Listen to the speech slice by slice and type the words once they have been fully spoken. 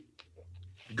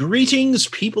Greetings,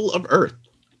 people of Earth.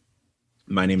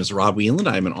 My name is Rob Wieland.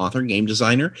 I'm an author, game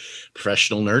designer,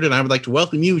 professional nerd, and I would like to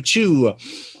welcome you to...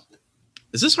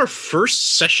 Is this our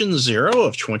first session 0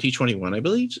 of 2021, I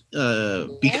believe?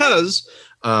 Because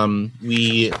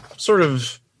we sort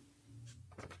of,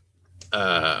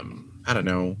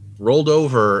 rolled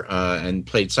over and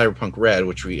played Cyberpunk Red,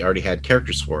 which we already had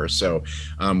characters for. So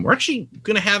we're actually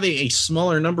going to have a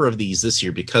smaller number of these this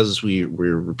year because we're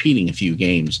repeating a few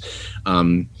games.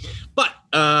 But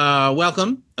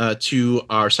welcome to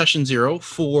our session 0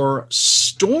 for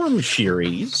Storm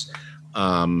Furies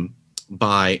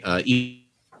by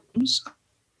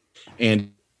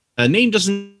and a name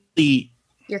doesn't be.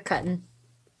 You're cutting.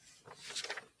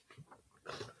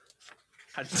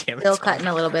 God damn it. Still cutting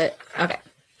a little bit. Okay.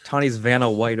 Tawny's Vanna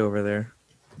White over there.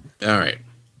 All right.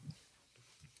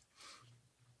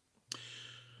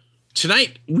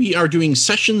 Tonight we are doing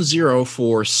session 0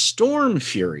 for Storm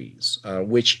Furies,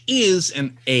 which is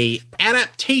an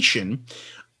adaptation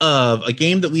of a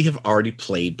game that we have already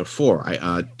played before.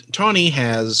 Tawny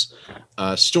has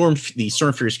the Storm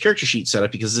Furies character sheet set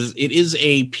up because it is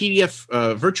a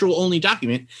PDF virtual only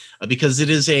document because it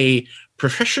is a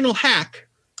professional hack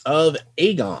of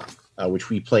Aegon, which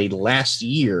we played last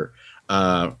year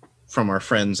from our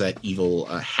friends at Evil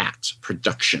Hat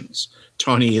Productions.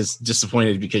 Tawny is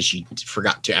disappointed because she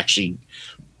forgot to actually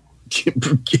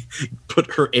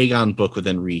put her Aegon book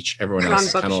within reach. Everyone else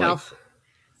is kind of like,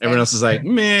 everyone else is like,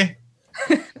 meh.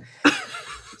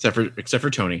 Except for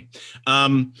Tony.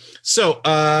 So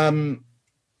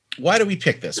why do we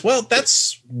pick this? Well,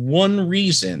 that's one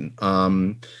reason.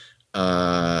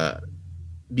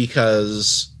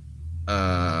 Because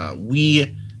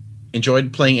we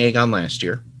enjoyed playing Aegon last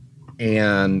year,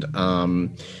 and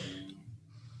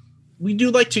we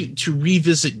do like to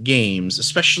revisit games,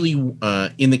 especially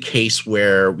in the case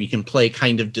where we can play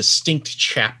kind of distinct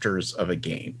chapters of a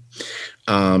game.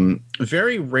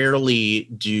 Very rarely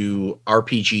do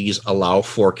RPGs allow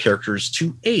for characters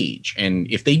to age, and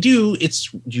if they do, it's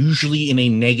usually in a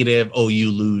negative, you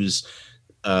lose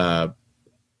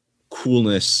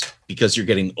coolness because you're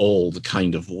getting old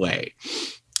kind of way.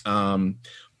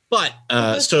 But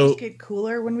so get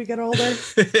cooler when we get older.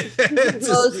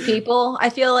 Most people, I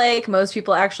feel like most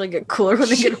people actually get cooler when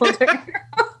they get older.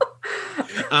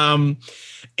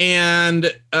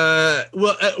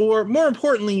 Or more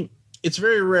importantly, it's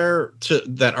very rare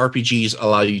that RPGs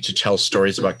allow you to tell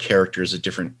stories about characters at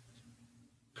different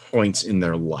points in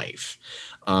their life.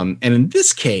 And in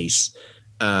this case,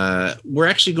 we're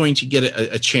actually going to get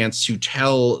a chance to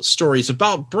tell stories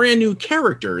about brand new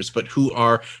characters, but who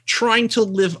are trying to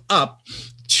live up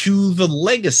to the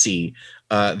legacy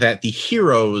that the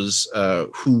heroes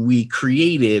whom we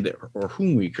created in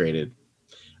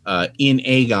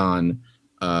Aegon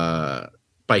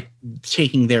by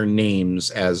taking their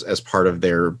names as part of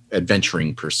their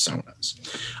adventuring personas.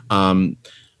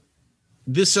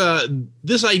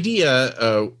 This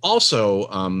idea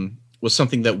also was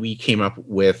something that we came up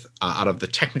with out of the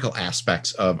technical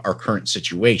aspects of our current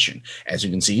situation. As you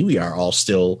can see, we are all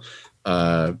still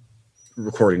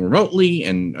recording remotely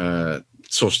and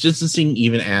social distancing,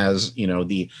 even as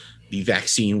the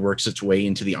vaccine works its way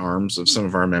into the arms of some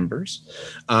of our members.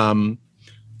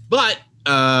 But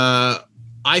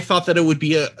I thought that it would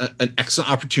be an excellent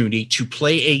opportunity to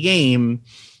play a game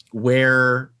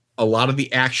where a lot of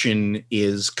the action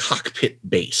is cockpit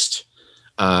based.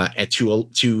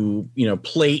 To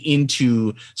play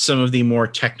into some of the more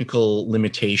technical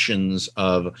limitations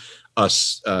of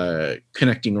us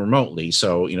connecting remotely.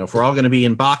 So, if we're all going to be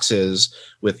in boxes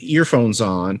with earphones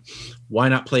on, why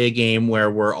not play a game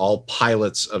where we're all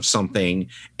pilots of something?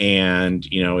 And,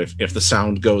 if the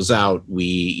sound goes out,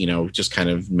 we, just kind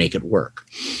of make it work.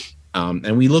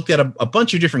 And we looked at a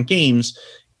bunch of different games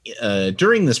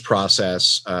during this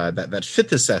process that fit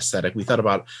this aesthetic. We thought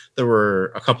about, there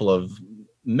were a couple of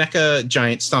mecha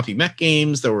giant stompy mech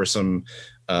games. There were some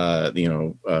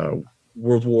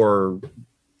World War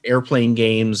airplane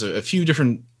games, a few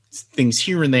different things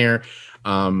here and there,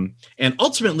 and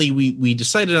ultimately we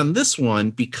decided on this one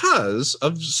because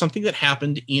of something that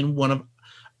happened in one of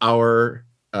our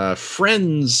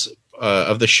friends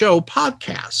of the show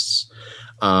podcasts.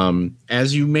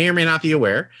 As you may or may not be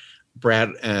aware,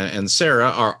 Brad and Sarah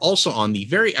are also on the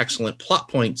very excellent Plot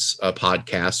Points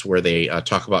podcast where they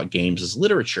talk about games as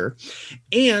literature.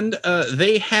 And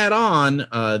they had on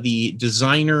the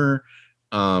designer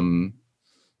of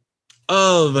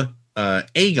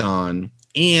Aegon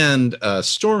and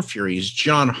Storm Furies,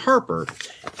 John Harper.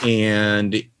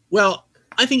 And, well,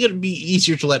 I think it would be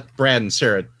easier to let Brad and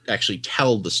Sarah actually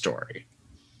tell the story.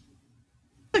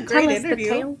 A great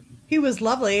interview. He was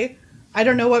lovely. I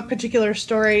don't know what particular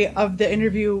story of the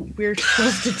interview we're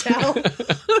supposed to tell.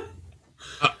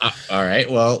 All right.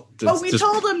 Well, But we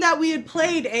told him that we had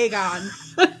played Aegon.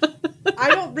 I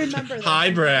don't remember that.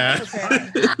 Hi, Brad.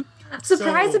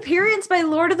 Surprise appearance by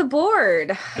Lord of the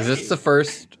Board. Is this the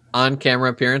first on-camera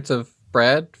appearance of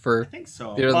Brad for I think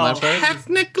so. Theater of the Mind Players?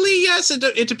 Technically, yes.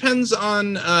 It depends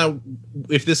on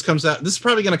if this comes out. This is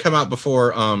probably going to come out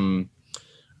before You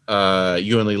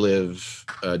Only Live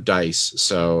Dice.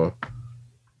 So,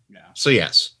 Yeah. So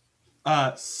yes.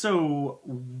 So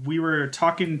we were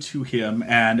talking to him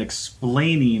and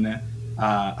explaining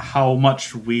how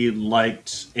much we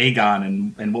liked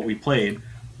Aegon and what we played.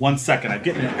 1 second, I'm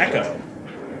getting an echo.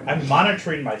 I'm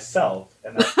monitoring myself.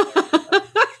 And That's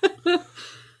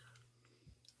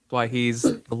why he's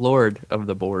the lord of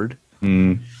the board.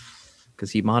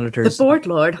 Because he monitors. The board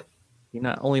lord. He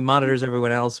not only monitors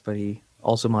everyone else, but he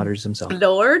also monitors himself.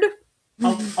 Lord?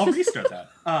 I'll restart that.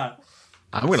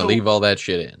 I'm going to leave all that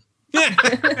shit in.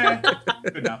 Okay.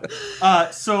 Good enough.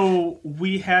 So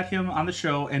we had him on the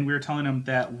show, and we were telling him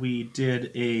that we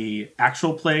did a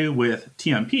actual play with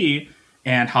TMP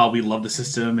and how we loved the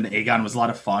system, and Aegon was a lot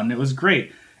of fun. It was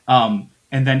great. And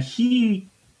then he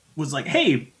was like,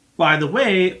 "Hey, by the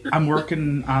way, I'm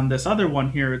working on this other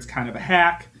one here. It's kind of a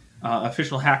hack,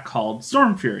 official hack called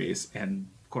Storm Furies." And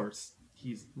of course,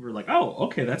 we're like, "Oh,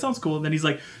 okay, that sounds cool." And then he's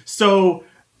like, "So."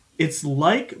 It's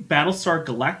like Battlestar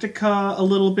Galactica a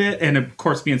little bit, and of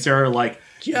course, me and Sarah are like,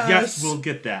 yes we'll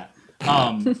get that.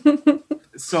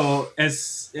 So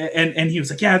and he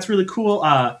was like, yeah, it's really cool.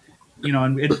 And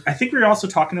I think we were also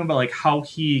talking about like how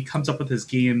he comes up with his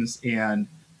games and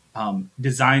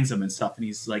designs them and stuff. And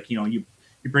he's like, you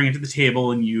bring it to the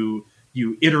table and you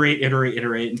iterate,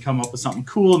 and come up with something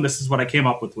cool. And this is what I came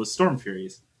up with was Storm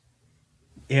Furies.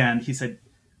 And he said,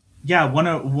 yeah,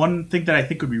 one thing that I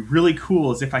think would be really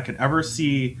cool is if I could ever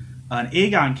see an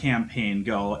Aegon campaign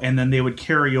go, and then they would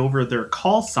carry over their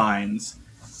call signs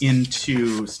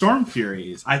into Storm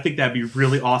Furies. I think that'd be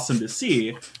really awesome to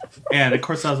see. And of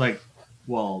course, I was like,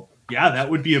 well, yeah,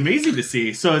 that would be amazing to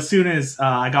see. So as soon as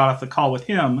I got off the call with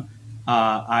him,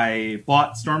 I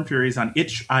bought Storm Furies on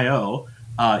itch.io,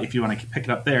 if you want to pick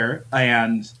it up there,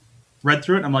 and read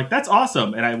through it. And I'm like, that's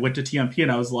awesome. And I went to TMP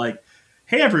and I was like,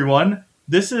 hey, everyone.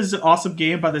 This is an awesome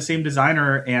game by the same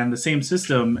designer and the same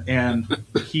system, and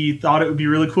he thought it would be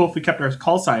really cool if we kept our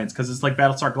call signs because it's like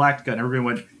Battlestar Galactica, and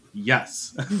everyone went,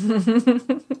 yes.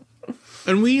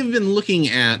 And we've been looking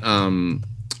at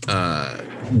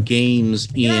games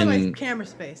in my camera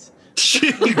space.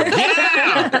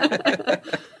 Yeah!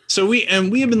 So we have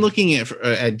been looking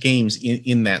at games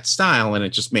in that style, and it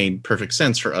just made perfect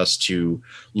sense for us to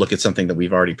look at something that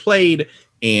we've already played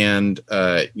and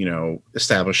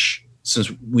establish.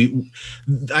 Since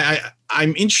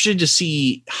I'm interested to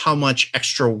see how much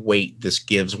extra weight this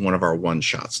gives one of our one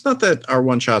shots. Not that our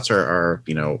one shots are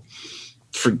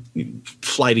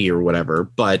flighty or whatever,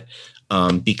 but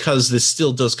because this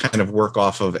still does kind of work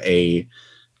off of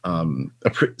some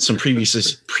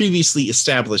previously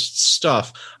established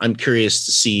stuff. I'm curious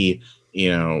to see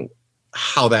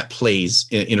how that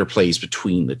interplays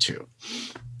between the two.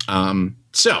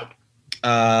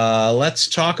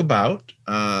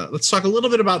 Let's talk a little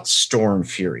bit about Storm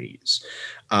Furies.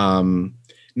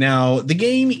 Now, the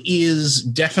game is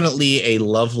definitely a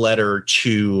love letter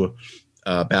to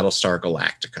Battlestar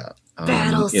Galactica.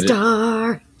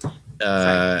 Battlestar.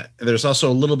 There's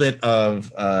also a little bit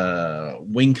of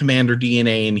Wing Commander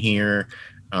DNA in here.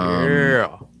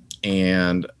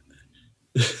 And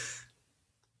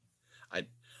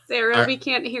Sarah, we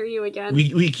can't hear you again.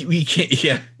 We can't.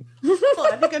 Yeah. Oh,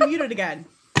 I think I'm muted again.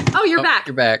 Oh, you're back.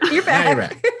 You're back. You're back. Yeah, you're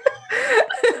back.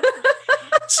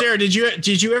 Sarah, did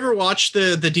you ever watch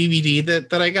the DVD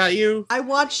that I got you? I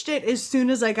watched it as soon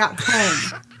as I got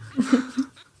home.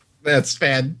 That's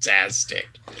fantastic.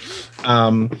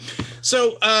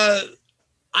 So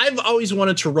I've always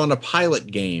wanted to run a pilot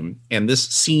game, and this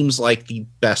seems like the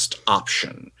best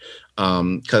option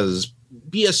because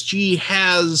BSG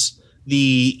has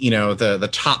the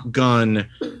Top Gun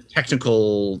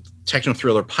techno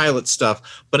thriller pilot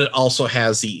stuff, but it also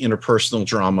has the interpersonal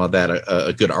drama that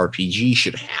a good RPG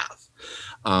should have.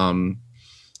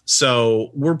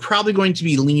 So we're probably going to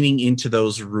be leaning into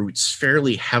those roots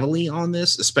fairly heavily on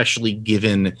this, especially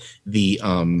given the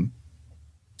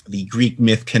Greek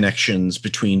myth connections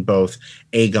between both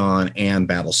Aegon and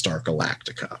Battlestar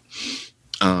Galactica.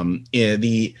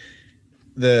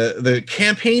 The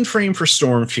campaign frame for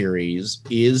Storm Furies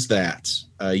is that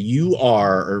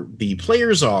the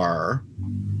players are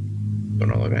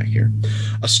going all the way back here.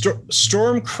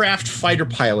 Stormcraft fighter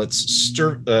pilots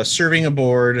serving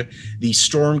aboard the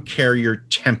storm carrier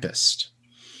Tempest.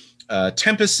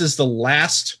 Tempest is the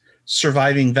last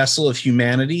surviving vessel of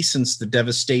humanity since the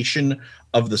devastation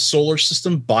of the solar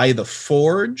system by the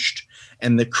Forged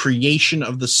and the creation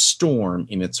of the storm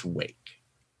in its wake.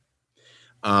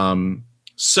 The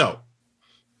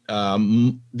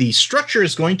structure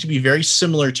is going to be very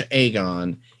similar to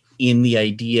Aegon in the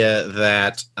idea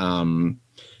that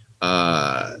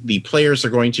the players are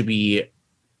going to be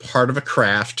part of a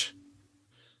craft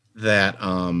that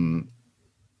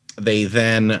they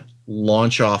then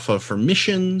launch off of for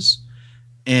missions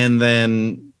and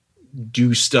then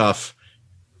do stuff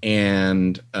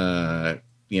and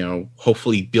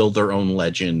hopefully build their own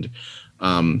legend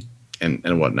and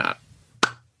whatnot.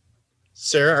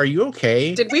 Sarah, are you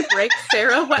okay? Did we break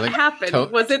Sarah? What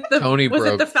happened? Was it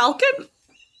the Falcon?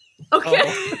 Okay.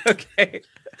 Oh, okay.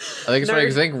 I think it's funny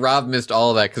because I think Rob missed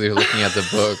all of that because he was looking at the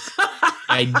book.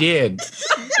 I did.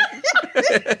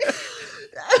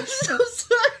 I'm so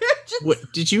sorry. Why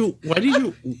did you?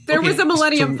 There was a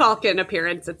Millennium Falcon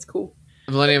appearance. It's cool.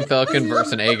 Millennium Falcon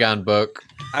versus an Aegon book.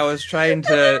 I was trying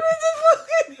to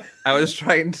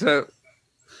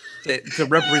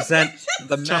represent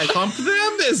the To mesh. hump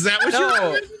them? Is that what you're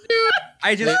trying to do?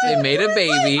 I just They made a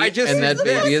baby, and that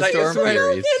baby is Storm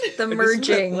Furies. The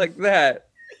merging. like that.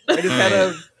 I just had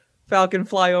a falcon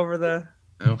fly over the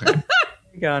Okay.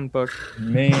 Aegon book.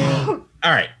 Man, All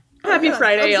right. Happy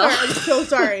Friday, y'all. I'm so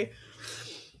sorry.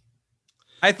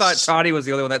 I thought Toddy was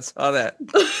the only one that saw that.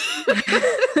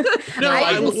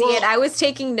 I didn't see it. I was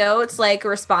taking notes like a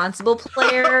responsible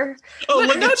player.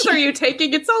 What notes are you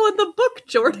taking? It's all in the book,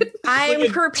 Jordan.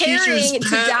 I'm preparing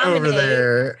to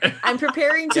dominate. I'm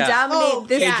preparing to dominate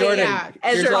this hey, Jordan, game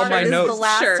as here's all hard my as notes. the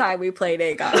last Sure. time we played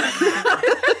Aegon.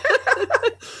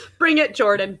 Bring it,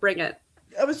 Jordan. Bring it.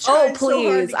 I was trying so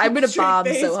hard please. to I'm keep gonna a straight bomb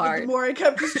face, so but hard. The more I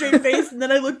kept a straight face, and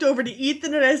then I looked over to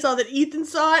Ethan, and I saw that Ethan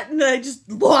saw it, and then I just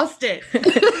lost it.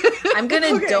 I'm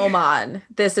gonna dome on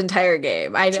this entire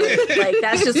game. I know, like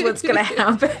that's just what's gonna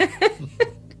happen.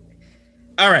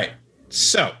 All right.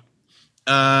 So,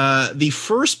 the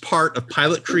first part of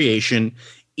pilot creation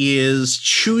is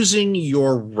choosing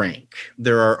your rank.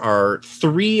 There are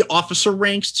 3 officer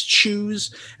ranks to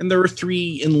choose, and there are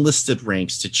 3 enlisted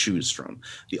ranks to choose from.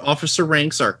 The officer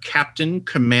ranks are captain,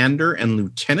 commander, and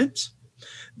lieutenant.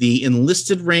 The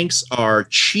enlisted ranks are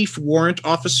chief warrant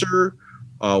officer,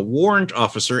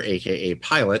 aka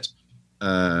pilot,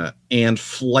 and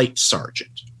flight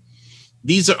sergeant.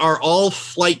 These are all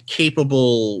flight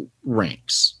capable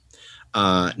ranks.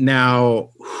 Now,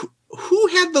 who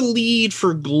had the lead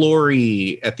for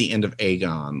glory at the end of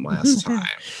Aegon last time?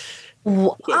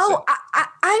 I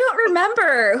don't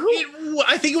remember.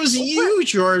 I think it was you,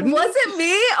 Jordan. Was it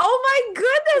me? Oh my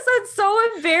goodness, that's so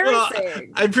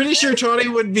embarrassing. Well, I'm pretty sure Tony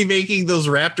wouldn't be making those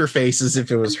raptor faces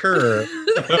if it was her.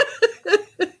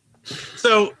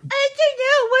 So I don't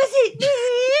know. Was it me?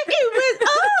 It was.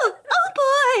 Oh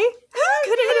boy! How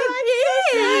could it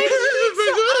have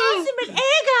been so awesome at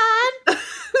Aegon?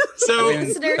 So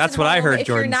Listeners that's at what I home, heard if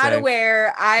Jordan you're not say.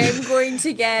 aware, I'm going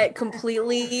to get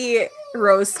completely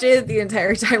roasted the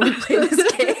entire time we play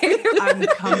this game. I'm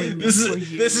coming. this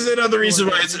is another reason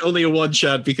why it's only a one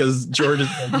shot, because Jordan's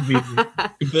going to be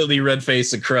completely red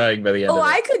faced and crying by the end. Oh, of it.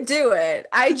 I could do it.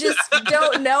 I just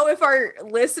don't know if our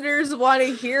listeners want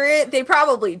to hear it. They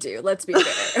probably do. Let's be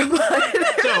fair.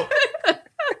 So,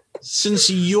 since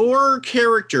your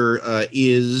character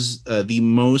is the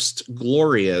most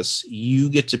glorious, you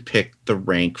get to pick the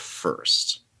rank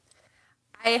first.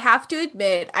 I have to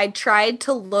admit, I tried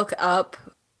to look up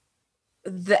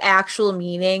the actual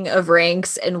meaning of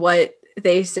ranks and what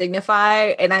they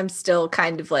signify, and I'm still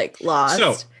kind of like lost.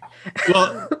 So,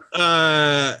 well,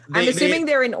 I'm assuming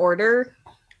they're in order.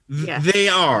 Yes. They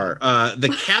are. The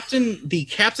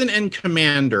captain and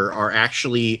commander are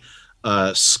actually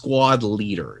squad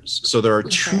leaders. So there are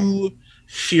 2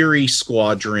 Fury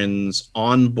squadrons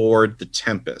on board the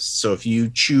Tempest. So if you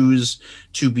choose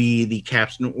to be the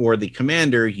captain or the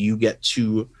commander, you get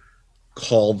to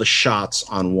call the shots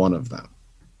on one of them.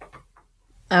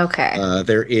 Okay.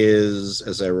 There is,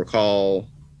 as I recall,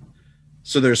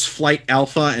 so there's Flight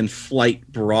Alpha and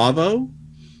Flight Bravo.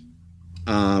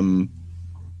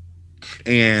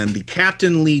 And the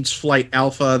captain leads Flight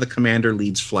Alpha, the commander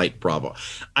leads Flight Bravo.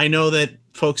 I know that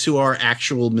folks who are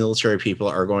actual military people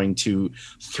are going to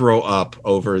throw up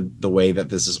over the way that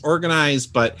this is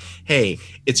organized, but hey,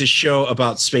 it's a show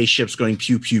about spaceships going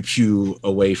pew pew pew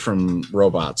away from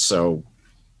robots, so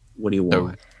what do you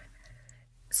want?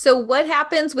 So what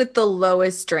happens with the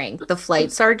lowest rank? The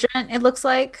flight sergeant, it looks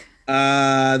like?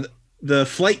 the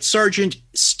flight sergeant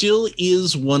still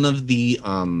is one of the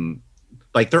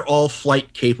they're all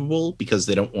flight capable because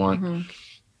they don't want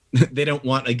they don't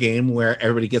want a game where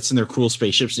everybody gets in their cool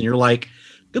spaceships and you're like,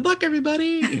 good luck, everybody.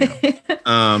 You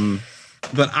know?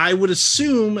 But I would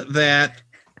assume that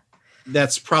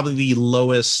that's probably the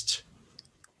lowest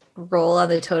roll on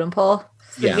the totem pole.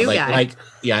 Yeah,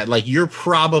 like you're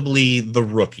probably the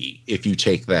rookie if you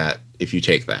take that.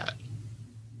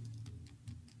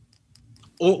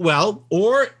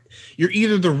 Or you're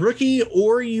either the rookie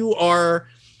or you are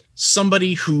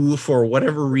somebody who, for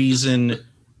whatever reason,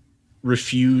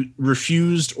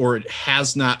 refused or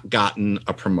has not gotten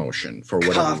a promotion for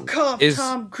whatever. Cough,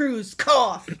 Tom Cruise,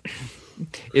 cough.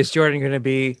 Is Jordan going to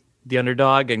be the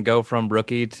underdog and go from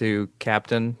rookie to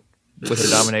captain with a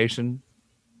domination?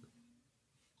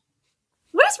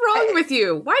 What is wrong with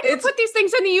you? Why do you put these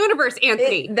things in the universe,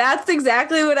 Anthony? That's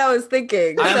exactly what I was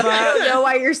thinking. I don't know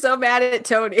why you're so mad at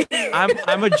Tony.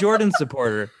 I'm a Jordan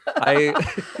supporter. I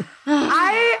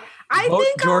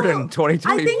think Jordan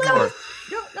 2024.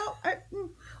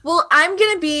 Well, I'm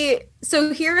gonna be.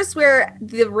 So here's where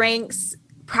the ranks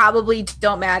probably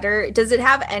don't matter. Does it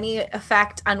have any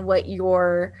effect on what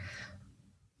your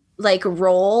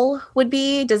role would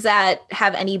be? Does that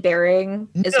have any bearing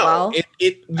as well?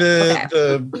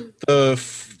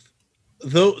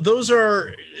 Those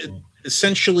are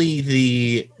essentially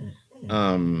the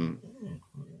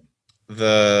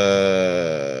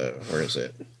where is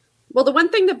it? Well, the one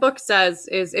thing the book says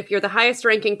is if you're the highest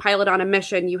ranking pilot on a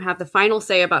mission, you have the final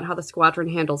say about how the squadron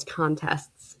handles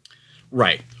contests.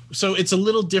 Right. So it's a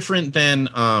little different than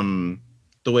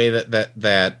the way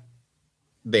that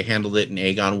they handled it in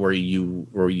Aegon, where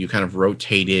you kind of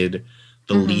rotated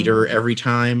the leader every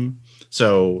time.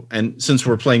 So, and since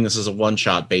we're playing this as a one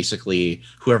shot, basically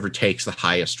whoever takes the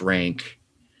highest rank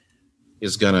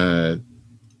is gonna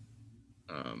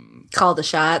call the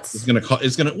shots. They're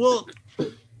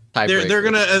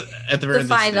gonna at the very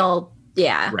final,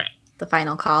 right. The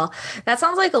final call. That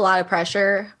sounds like a lot of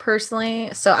pressure, personally.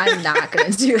 So I'm not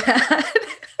going to do that.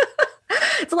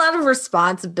 It's a lot of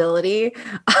responsibility.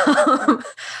 I'm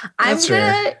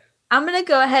gonna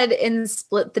go ahead and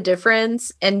split the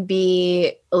difference and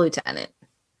be a lieutenant.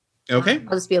 Okay,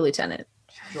 I'll just be a lieutenant.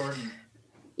 Jordan.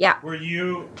 Yeah. Were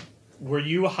you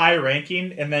high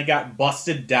ranking and then got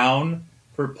busted down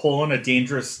for pulling a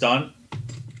dangerous stunt?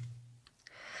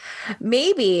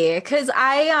 Maybe, because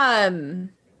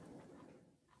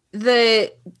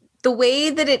the way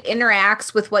that it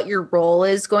interacts with what your role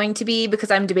is going to be,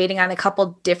 because I'm debating on a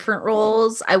couple different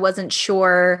roles, I wasn't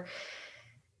sure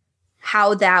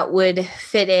how that would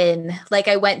fit in. Like,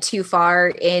 I went too far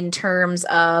in terms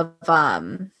of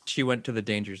she went to the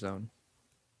danger zone.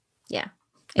 Yeah,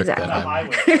 exactly. I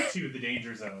went to the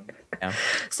danger zone. Yeah.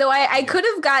 So I could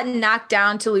have gotten knocked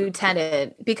down to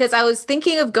lieutenant because I was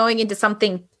thinking of going into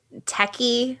something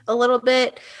techie a little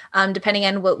bit, depending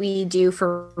on what we do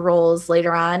for roles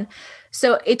later on.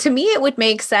 So to me, it would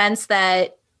make sense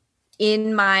that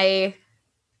in my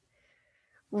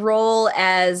role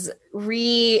as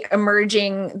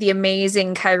re-emerging the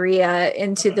amazing Kyria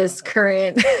into this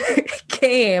current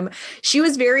game, she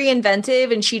was very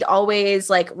inventive and she'd always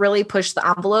really push the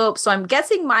envelope. So I'm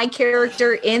guessing my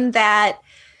character in that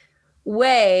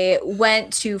way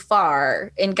went too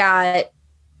far and got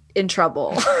in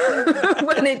trouble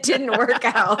when it didn't work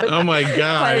out. Oh my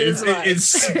god, it's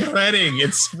spreading.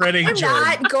 I'm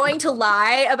not going to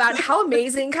lie about how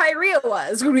amazing Kyria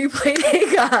was when we played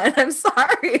Aegon. I'm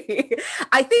sorry.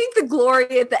 I think the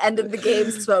glory at the end of the game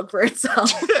spoke for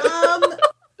itself.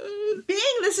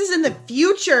 Being this is in the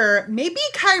future, maybe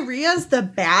Kyria's the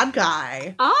bad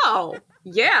guy. Oh,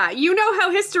 yeah. You know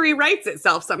how history writes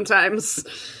itself sometimes.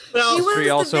 Well, she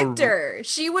was the victor.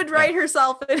 She would write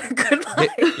herself in a good light.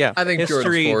 Yeah, I think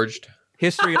Jordan's forged.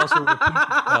 History also repeats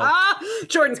itself.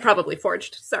 Jordan's probably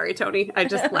forged. Sorry, Tony. I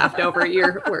just laughed over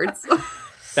your words.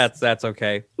 That's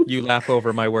okay. You laugh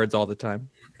over my words all the time.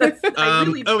 I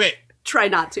really okay. Try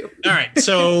not to. All right.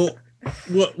 So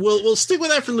we'll stick with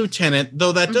that for lieutenant,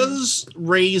 though that does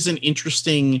raise an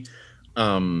interesting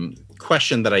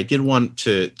question that I did want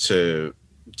to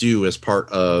do as part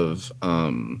of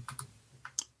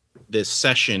this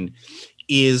session.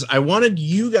 Is I wanted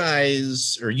you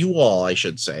guys, or you all, I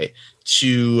should say,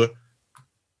 to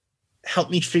help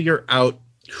me figure out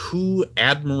who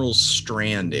Admiral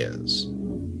Strand is.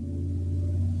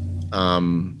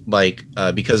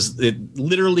 Because it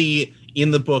literally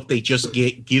in the book they just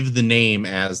give the name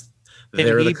as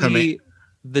they're the command.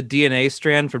 The DNA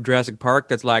strand from Jurassic Park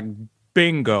that's like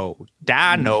bingo,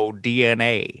 dino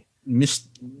DNA.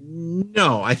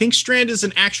 No, I think Strand is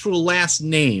an actual last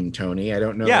name, Tony. I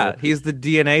don't know. Yeah, he's the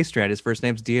DNA Strand. His first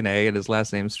name's DNA and his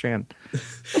last name's Strand.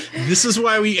 This is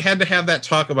why we had to have that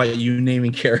talk about you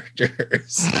naming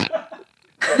characters.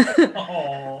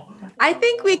 I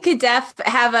think we could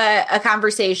have a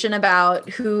conversation about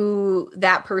who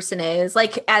that person is,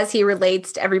 like as he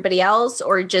relates to everybody else,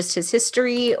 or just his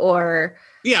history, or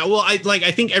Yeah, well, I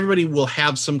think everybody will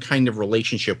have some kind of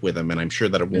relationship with him, and I'm sure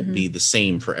that it won't be the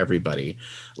same for everybody.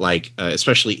 Like,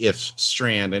 especially if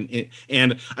Strand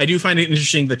and I do find it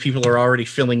interesting that people are already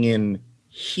filling in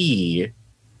he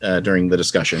during the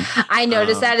discussion. I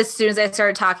noticed that as soon as I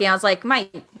started talking, I was like, my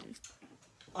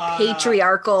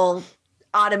patriarchal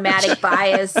automatic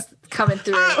bias coming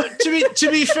through. To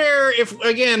be fair, if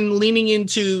again leaning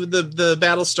into the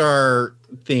Battlestar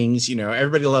things,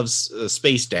 everybody loves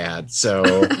Space Dad,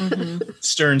 so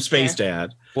Stern Space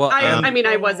Dad. Well, I mean,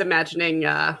 I was imagining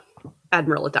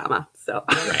Admiral Adama. So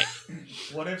right.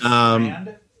 What if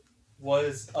Strand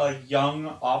was a young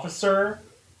officer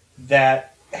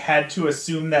that had to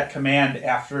assume that command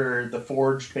after the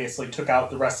Forge basically took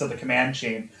out the rest of the command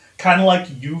chain, kind of like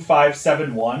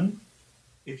U-571?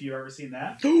 If you've ever seen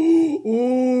that.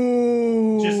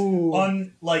 Ooh. Just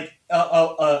like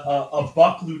a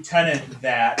buck lieutenant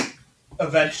that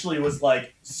eventually was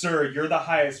like, "Sir, you're the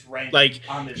highest rank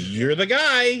on this you're ship." the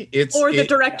guy." Or the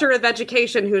director of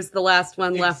education who's the last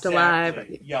one left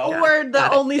alive. Yeah. Or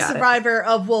the only survivor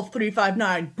of Wolf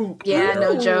 359. Boom. Yeah,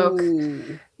 no joke.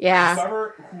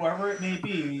 Yeah. Whoever it may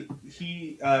be,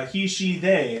 he, she,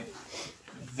 they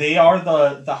are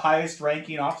the highest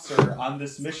ranking officer on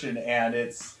this mission, and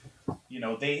it's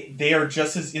they are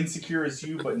just as insecure as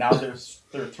you, but now they're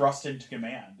thrust into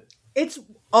command.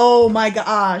 Oh my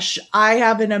gosh, I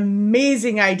have an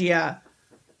amazing idea.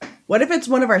 What if it's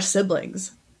one of our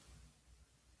siblings?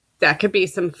 That could be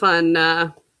some fun.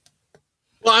 Well,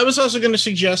 I was also going to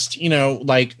suggest,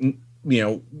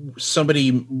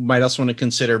 somebody might also want to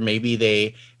consider maybe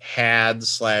they have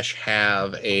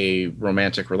a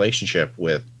romantic relationship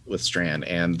with Strand,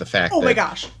 and the fact my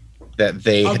gosh, that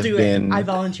they I'll had do been. it. I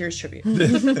volunteer as tribute.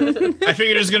 I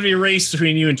figured there's going to be a race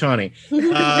between you and Tony.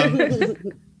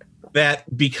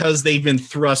 That because they've been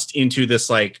thrust into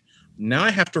this, now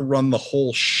I have to run the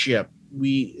whole ship.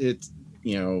 Well,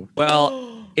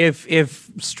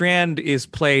 if Strand is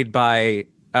played by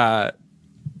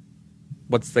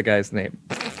what's the guy's name?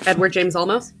 Edward James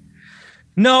Olmos?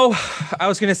 No, I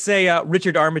was going to say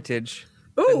Richard Armitage.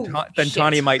 Ooh, then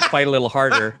Tawny might fight a little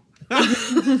harder.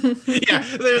 Yeah,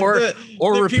 or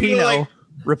Rapino.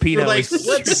 Rapino.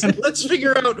 Let's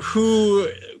figure out who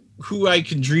I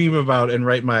can dream about and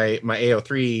write my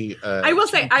AO3. I will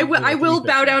say I will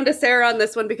bow down to Sarah on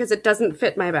this one because it doesn't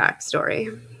fit my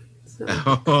backstory. So.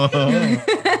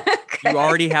 You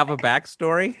already have a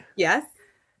backstory? Yes.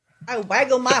 I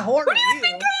waggle my horn. Who do you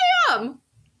think I am?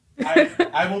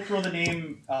 I will throw the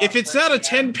name. If it's not a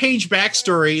 10-page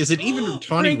backstory, is it even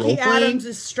Tawny Frankie role-playing? Adams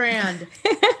is Strand.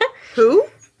 Who?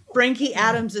 Frankie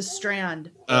Adams is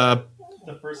Strand. The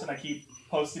person I keep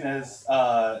posting as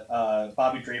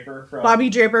Bobby Draper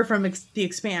from The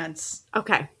Expanse.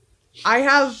 Okay.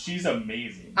 She's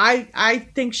amazing. I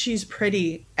think she's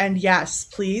pretty, and yes,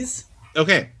 please.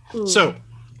 Okay, so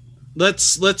let's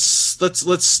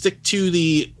stick to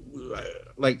the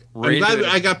I'm glad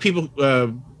I got people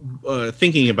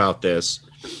thinking about this.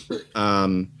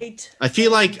 I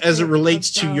feel like as it relates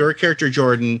to your character,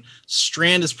 Jordan,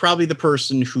 Strand is probably the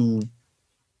person who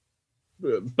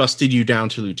busted you down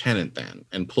to lieutenant then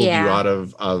and pulled you out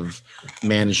of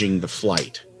managing the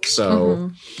flight.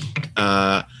 So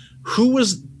who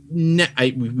was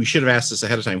we should have asked this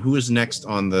ahead of time. Who was next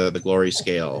on the glory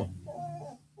scale?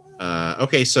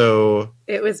 Okay, so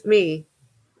it was me.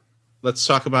 Let's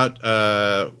talk about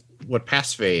what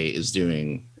Pasfae is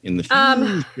doing in the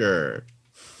future.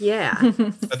 Yeah.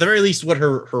 At the very least, what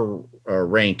her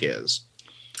rank is.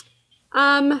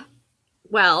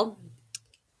 Well,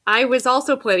 I was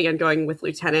also planning on going with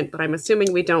lieutenant, but I'm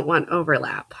assuming we don't want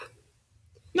overlap.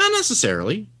 Not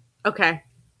necessarily. Okay.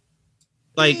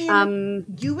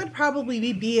 You would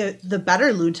probably be the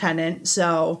better lieutenant,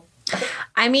 so.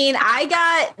 I mean, I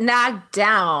got knocked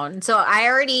down, so I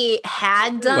already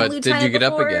had done But lieutenant did you get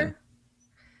before. up again?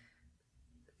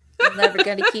 You're never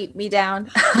going to keep me down.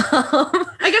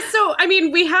 I guess so. I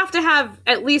mean, we have to have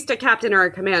at least a captain or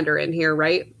a commander in here,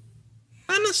 right?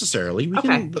 Not necessarily.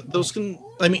 Those can.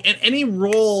 I mean, any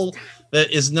role that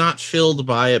is not filled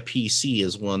by a PC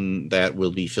is one that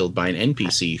will be filled by an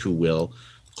NPC who will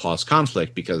cause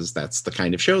conflict because that's the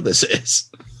kind of show this is.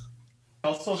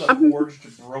 Also, the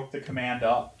Forged broke the command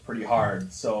up pretty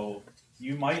hard, so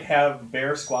You might have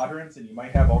bare squadrons, and you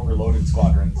might have overloaded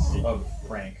squadrons of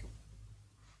rank.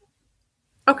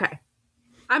 Okay.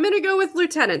 I'm going to go with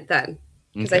lieutenant then,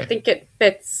 because I Okay. think it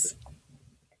fits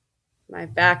my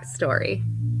backstory.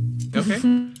 Okay.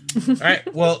 All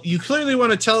right. Well, you clearly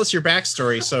want to tell us your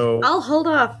backstory, so I'll hold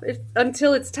off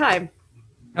until it's time.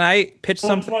 Can I pitch So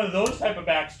it's something? one of those type of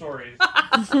backstories.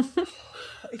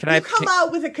 Can I? You come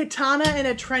out with a katana and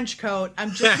a trench coat,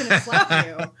 I'm just gonna slap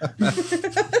you.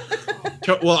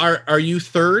 Well, are you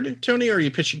third, Tony, or are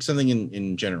you pitching something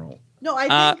in general? No,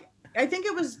 I think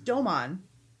it was Domon.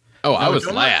 Oh, I No, was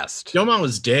Domon- last. Domon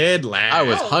was dead last. I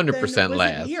was Oh, 100% then was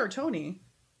last. it me or Tony?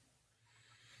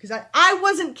 Because I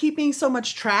wasn't keeping so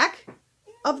much track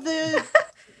of the.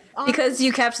 Because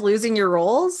you kept losing your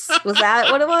rolls? Was that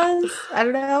what it was? I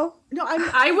don't know. No,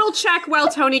 I will check while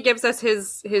Tony gives us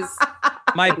his.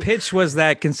 My pitch was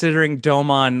that considering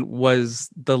Domon was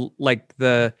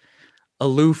the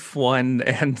aloof one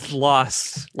and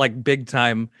lost like big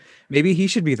time, maybe he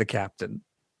should be the captain.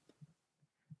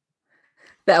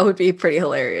 That would be pretty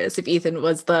hilarious if Ethan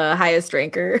was the highest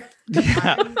ranker.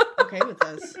 Yeah. I'm okay with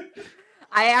this.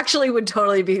 I actually would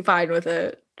totally be fine with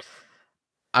it.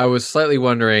 I was slightly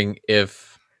wondering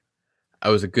if I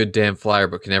was a good damn flyer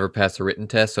but can never pass a written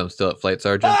test, so I'm still at flight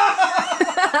sergeant. God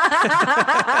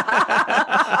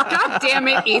damn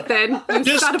it, Ethan! You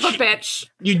Just son of a bitch!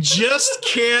 You just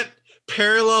can't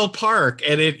parallel park,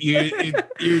 and you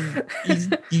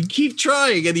keep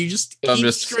trying, and you just I'm keep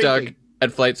just stuck scraping.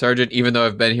 at flight sergeant, even though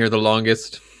I've been here the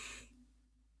longest.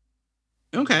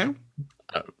 Okay.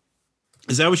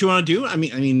 Is that what you want to do? I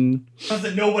mean,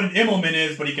 Doesn't know what an implement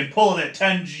is, but he can pull it at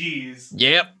 10 Gs.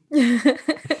 Yep.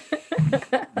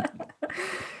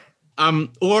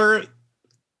 or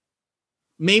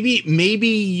maybe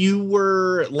you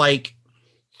were like,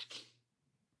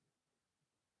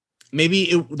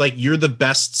 you're the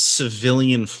best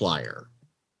civilian flyer,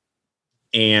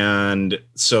 and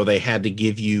so they had to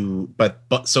give you, but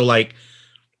so like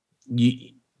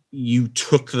you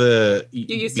took the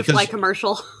You used to fly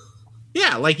commercial.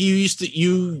 Yeah, like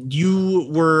you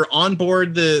were on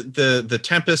board the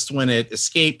Tempest when it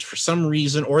escaped for some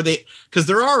reason, or because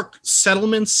there are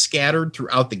settlements scattered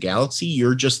throughout the galaxy.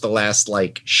 You're just the last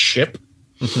like ship.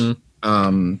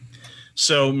 Mm-hmm.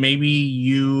 So maybe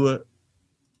you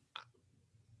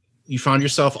found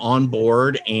yourself on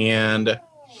board, and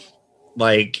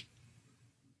like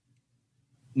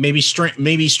maybe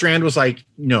Strand was like,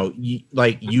 no,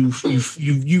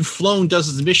 you've flown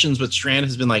dozens of missions, but Strand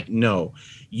has been like, no,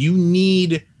 you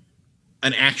need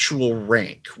an actual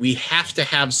rank. We have to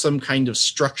have some kind of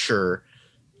structure,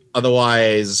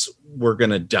 otherwise we're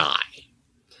gonna die.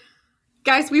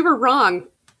 Guys, we were wrong.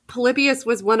 Polybius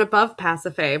was one above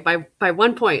Pasiphae by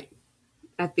 1 point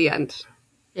at the end.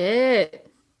 Shit.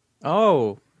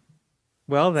 Oh,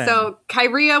 well then. So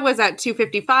Kyria was at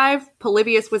 255,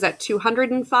 Polybius was at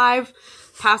 205,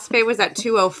 Pasiphae was at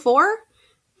 204,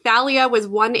 Thalia was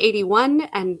 181,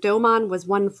 and Domon was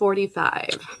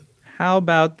 145. How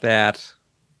about that?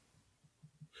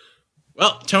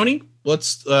 Well, Tony,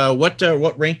 let's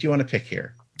what rank do you want to pick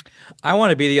here? I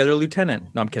want to be the other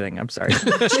lieutenant. No, I'm kidding. I'm sorry.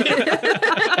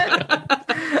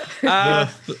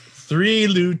 Three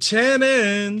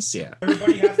lieutenants. Yeah.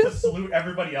 Everybody has to salute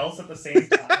everybody else at the same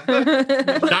time.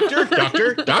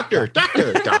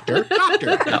 Doctor.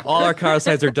 All our car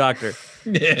signs are doctor.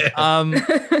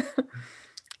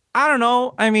 I don't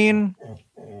know. I mean,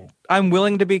 I'm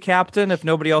willing to be captain if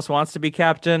nobody else wants to be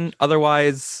captain.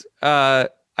 Otherwise, I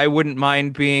wouldn't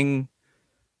mind being.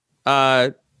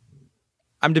 I'm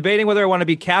debating whether I want to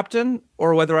be captain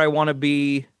or whether I want to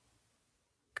be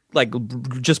like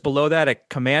just below that at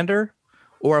commander,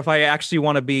 or if I actually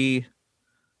want to be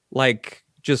like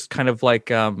just kind of like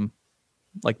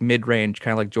mid-range,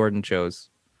 kind of like Jordan chose.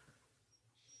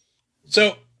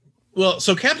 So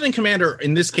captain and commander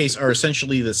in this case are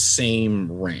essentially the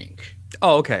same rank.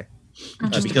 Oh, okay.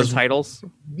 because Just different titles.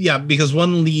 Yeah, because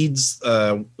one leads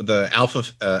the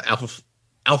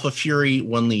Alpha Fury,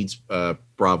 one leads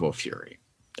Bravo Fury.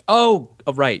 Oh,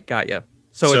 right, got ya.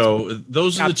 So it's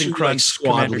those are the Captain two Crunch, like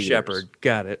squad Commander leaders. Shepard.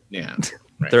 Got it. Yeah,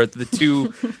 right. They're the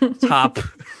two top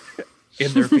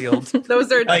in their field.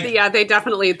 Those are, Like- they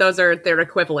definitely, those are their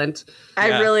equivalent. I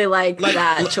Yeah. really like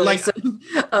that choice of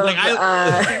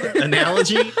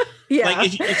analogy. yeah.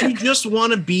 Like if you just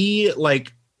want to be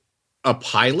like a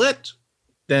pilot,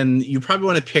 then you probably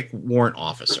want to pick warrant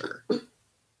officer.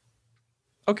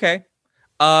 Okay.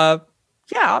 Yeah,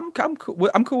 I'm cool.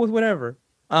 I'm cool with whatever.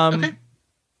 Okay.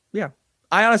 Yeah.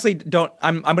 I honestly don't.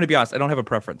 I'm going to be honest. I don't have a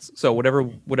preference. So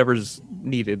whatever's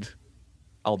needed,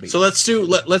 I'll be. So let's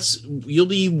you'll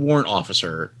be warrant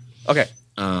officer. Okay.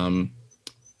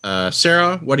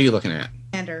 Sarah, what are you looking at?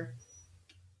 Commander.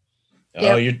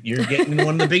 Oh, you're getting in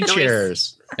one of the big Nice.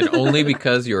 chairs. And only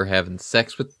because you're having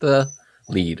sex with the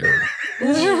leader.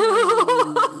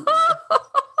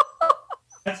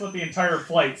 That's what the entire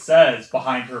flight says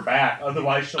behind her back.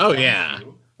 Otherwise, she'll. Oh, punch yeah.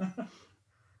 you.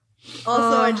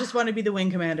 Also, I just want to be the wing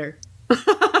commander. That's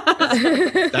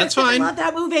I fine. love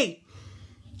that movie.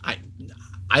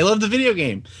 I love the video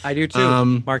game. I do too.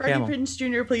 Mark Freddie Hamill. Prinze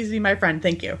Jr., please be my friend.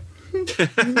 Thank you.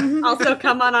 Also,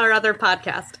 come on our other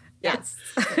podcast. Yes.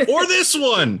 Or this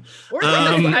one. Or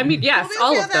I mean, yes, We'll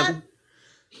all do of that. them.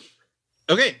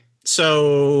 Okay,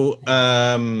 so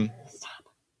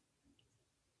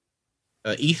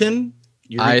Ethan,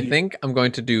 I think I'm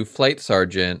going to do flight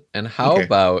sergeant. And how Okay.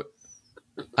 about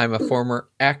I'm a former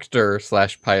actor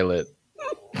 / pilot?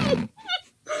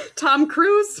 Tom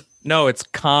Cruise. No, it's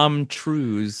Com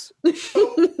Trues.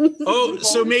 Oh,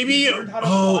 so maybe you learned how to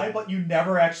fly, but you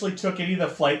never actually took any of the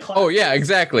flight classes. Oh yeah,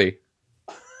 exactly.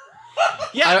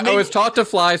 yeah, I was taught to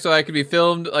fly so I could be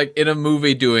filmed like in a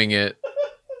movie doing it.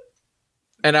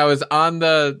 And I was on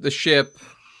the ship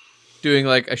doing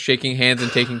like a shaking hands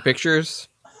and taking pictures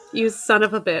You son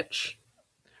of a bitch.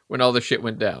 when all the shit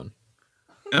went down.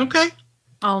 okay.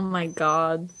 Oh my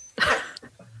god.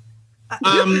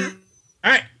 All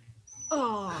right.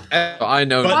 Oh. So I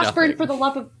know Washburn, nothing. for the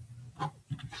love of...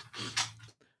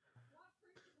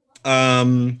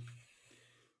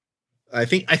 I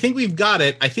think we've got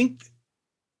it. I think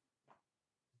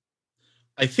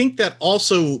that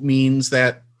also means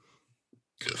that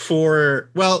for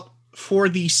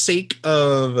the sake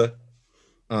of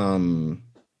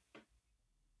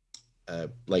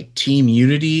like team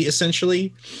unity,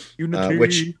 essentially,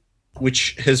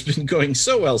 which has been going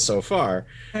so well so far.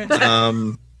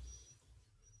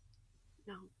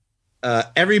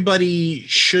 Everybody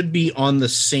should be on the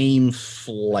same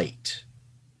flight.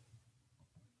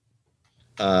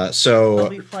 I'll So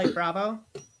be Flight Bravo.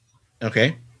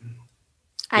 okay.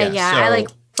 I Yeah, like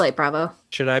Flight Bravo.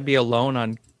 Should I be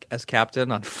alone as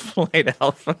captain on Flight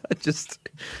Alpha? Just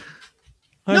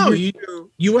No, you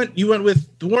went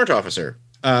with the warrant officer.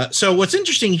 So what's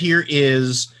interesting here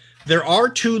is there are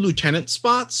 2 lieutenant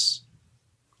spots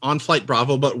on Flight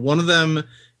Bravo, but one of them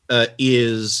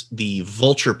is the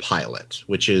Vulture pilot,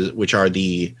 which are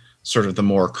the sort of the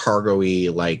more cargo-y,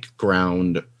 like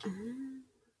ground.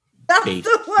 That's Eight.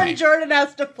 the one Jordan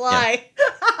has to fly.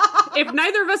 If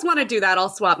neither of us want to do that, I'll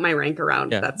swap my rank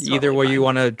around. yeah. That's Either totally way, fine. you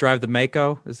want to drive the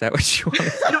Mako? Is that what you want?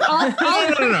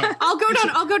 You know, No.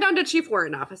 I'll go down to Chief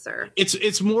Warrant Officer.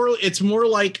 It's more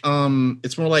like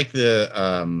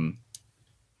the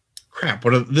crap.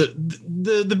 What are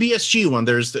the BSG one?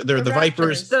 There's the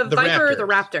Vipers, The Viper, Raptors. the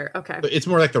Raptor. Okay. It's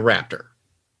more like the Raptor.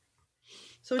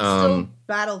 So it's still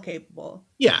battle capable.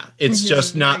 Yeah, it's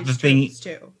just not the thing.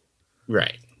 Too.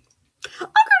 Right. I'll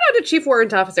go down to Chief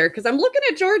Warrant Officer because I'm looking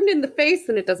at Jordan in the face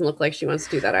and it doesn't look like she wants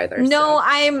to do that either. No, so.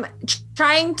 I'm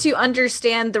trying to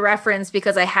understand the reference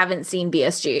because I haven't seen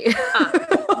BSG.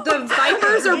 The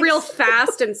Vipers are real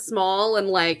fast and small and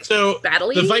like So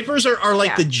battle-y. the Vipers are like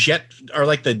Yeah. the jet, are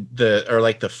like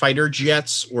the fighter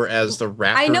jets, whereas the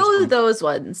Raptors. I know those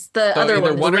ones. The So other either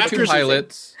ones. one or Raptors two is-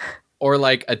 pilots, or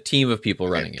like a team of people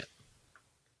running it.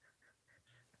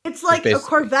 It's like a Basically.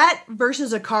 Corvette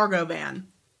versus a cargo van.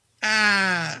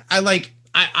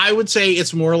 I would say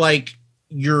it's more like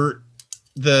the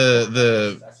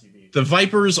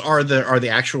Vipers are the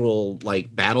actual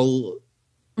like battle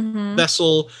Mhm.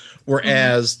 vessel,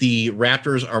 whereas the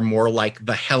Raptors are more like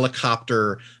the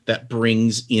helicopter that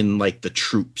brings in like the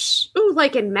troops. Ooh,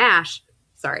 like in MASH.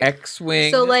 Sorry.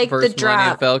 X-wing So, like, the versus Millennium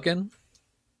drop. Falcon.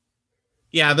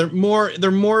 Yeah, they're more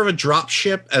of a drop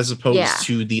ship as opposed Yeah.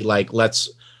 to the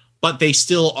but they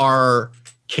still are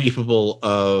capable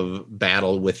of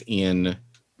battle within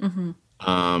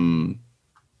Mhm.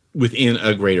 within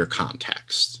a greater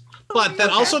context. But that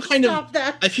also kind of Stop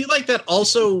that. I feel like that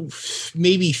also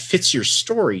maybe fits your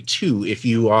story too if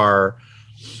you are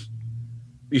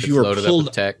It's were loaded pulled up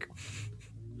with tech.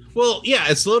 Well, yeah,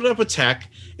 it's loaded up with tech.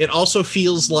 It also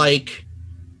feels like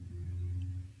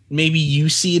maybe you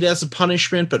see it as a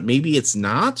punishment, but maybe it's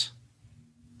not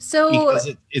So, because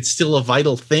it's still a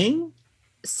vital thing.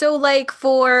 like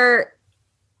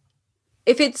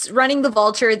if it's running the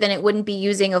Vulture, then it wouldn't be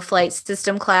using a flight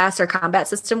system class or combat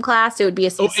system class. It would be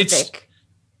a Oh, it's- specific.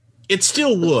 It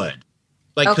still would,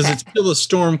 because Okay. it's still a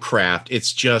Stormcraft.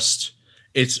 It's just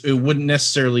it wouldn't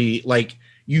necessarily like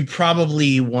you'd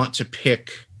probably want to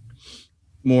pick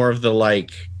more of the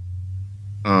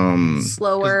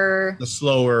slower. the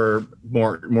slower,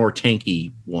 more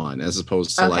tanky one as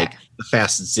opposed to Okay. like the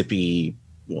fast, zippy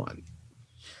one.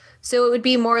 So it would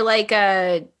be more like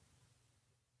a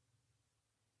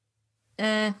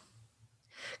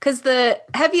Because the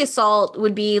heavy assault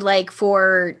would be like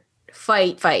for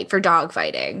fight for dog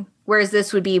fighting, whereas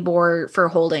this would be more for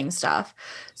holding stuff.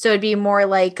 So it'd be more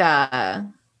like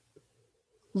a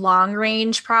long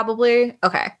range, probably.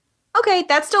 Okay,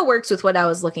 that still works with what I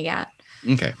was looking at.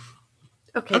 Okay.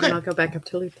 Okay, then I'll go back up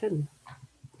to lieutenant.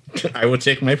 I will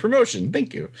take my promotion.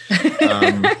 Thank you.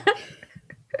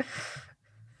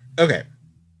 Okay.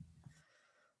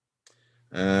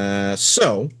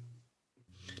 So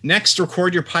next,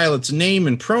 record your pilot's name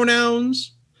and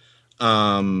pronouns,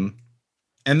 and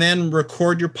then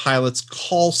record your pilot's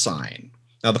call sign.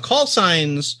 Now, the call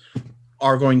signs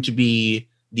are going to be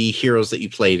the heroes that you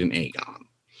played in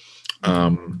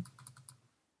Aegon.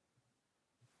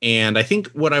 And I think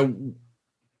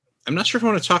I'm not sure if I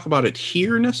want to talk about it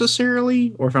here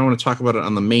necessarily, or if I want to talk about it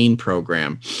on the main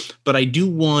program, but I do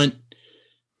want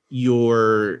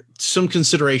some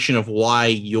consideration of why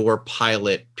your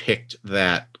pilot picked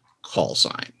that call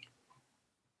sign.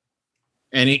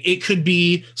 And it could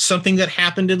be something that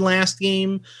happened in last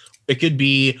game. It could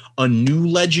be a new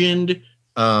legend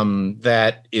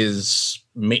that is,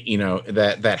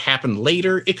 that happened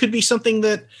later. It could be something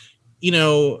that,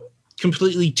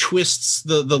 completely twists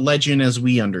the legend as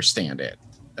we understand it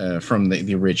from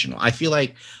the original. I feel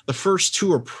like the first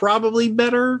two are probably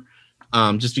better,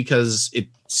 just because it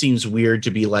seems weird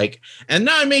to be like, and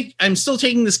now I'm still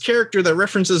taking this character that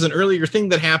references an earlier thing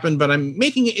that happened, but I'm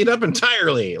making it up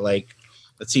entirely. Like,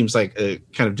 that seems like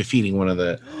kind of defeating one of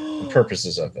the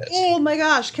purposes of this. Oh my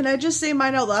gosh! Can I just say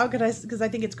mine out loud? Because I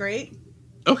think it's great.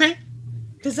 Okay.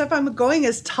 Because if I'm going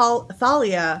as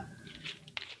Thalia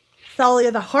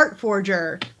the Heart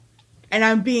Forger, and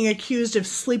I'm being accused of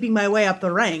sleeping my way up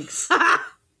the ranks. Okay.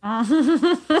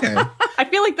 I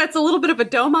feel like that's a little bit of a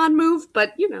Domon move,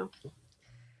 but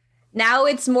Now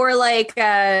it's more like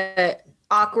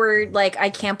awkward, like,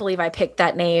 I can't believe I picked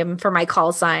that name for my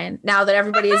call sign. Now that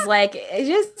everybody's like,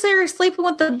 just you're sleeping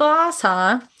with the boss,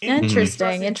 huh?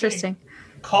 Interesting.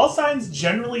 Call signs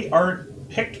generally aren't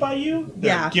picked by you;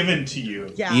 they're given to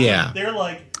you. Yeah. They're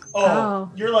like,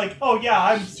 you're like, oh yeah,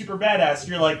 I'm super badass.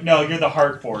 You're like, no, you're the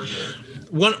Heart Forger.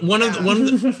 One of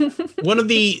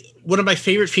my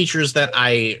favorite features that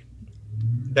I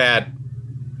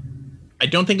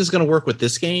don't think is going to work with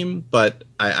this game, but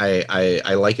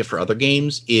I like it for other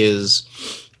games, is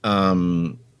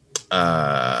there's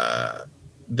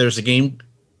a game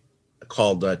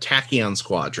called Tachyon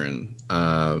Squadron,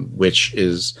 which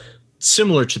is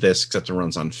similar to this, except it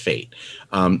runs on Fate.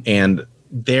 And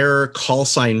their call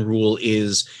sign rule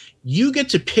is you get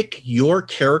to pick your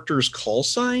character's call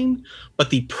sign, but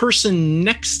the person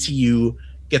next to you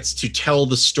gets to tell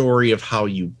the story of how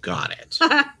you got it.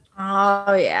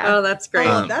 Oh yeah. Oh, that's great.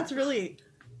 That's really.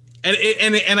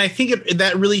 And I think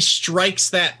that really strikes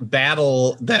that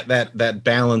battle, that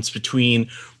balance between,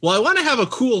 well, I want to have a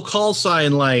cool call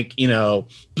sign like,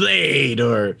 Blade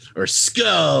or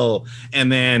Skull,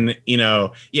 and then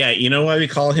why we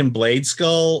call him Blade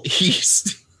Skull? He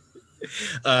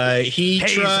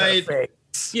tried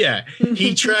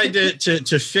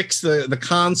to fix the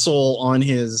console on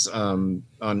his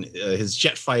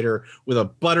jet fighter with a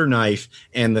butter knife,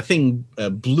 and the thing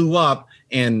blew up,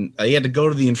 and he had to go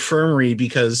to the infirmary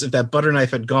because if that butter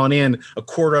knife had gone in a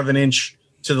quarter of an inch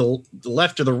to the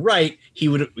left or the right, he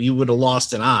would have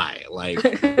lost an eye. Like,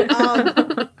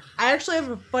 I actually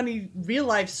have a funny real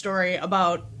life story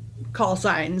about call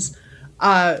signs.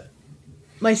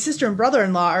 My sister and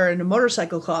brother-in-law are in a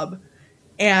motorcycle club,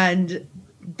 and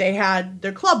they had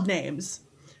their club names.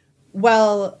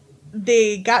 Well,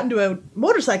 they got into a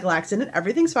motorcycle accident.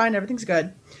 Everything's fine. Everything's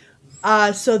good.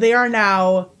 So they are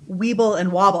now Weeble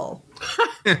and Wobble.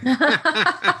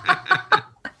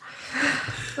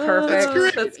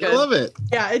 Perfect. That's good. I love it.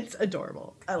 Yeah, it's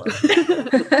adorable. I love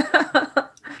it.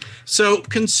 So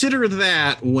consider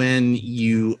that when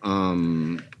you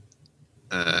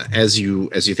as you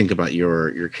think about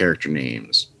your character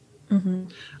names. Mm-hmm.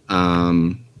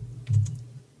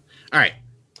 All right.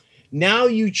 Now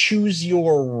you choose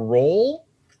your role.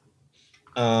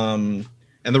 And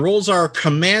the roles are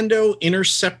Commando,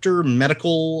 Interceptor,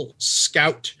 Medical,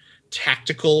 Scout,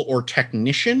 Tactical, or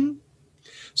Technician.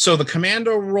 So the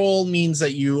Commando role means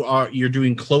that you're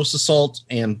doing close assault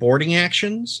and boarding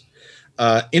actions.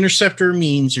 Interceptor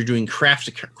means you're doing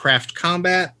craft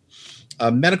combat.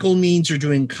 Medical means you're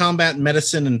doing combat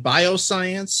medicine and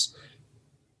bioscience.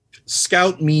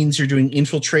 Scout means you're doing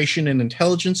infiltration and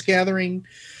intelligence gathering.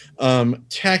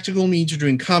 Tactical means you're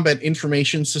doing combat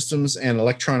information systems and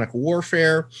electronic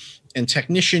warfare. And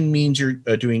technician means you're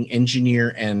doing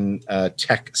engineer and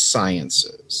tech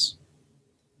sciences.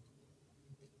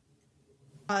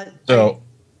 I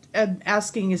am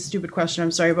asking a stupid question.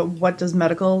 I'm sorry, but what does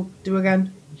medical do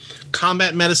again?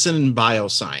 Combat medicine and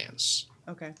bioscience.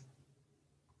 Okay.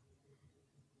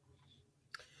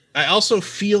 I also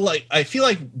feel like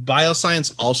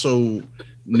bioscience also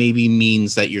maybe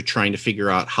means that you're trying to figure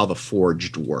out how the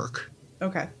forged work.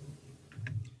 Okay.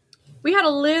 We had a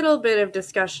little bit of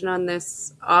discussion on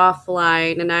this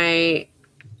offline, and I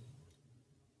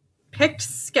picked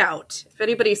Scout. If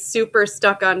anybody's super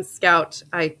stuck on Scout,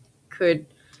 I could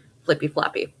flippy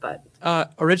floppy, but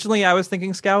Originally, I was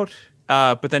thinking Scout,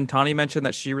 but then Tawny mentioned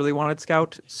that she really wanted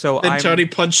Scout. So Then Tony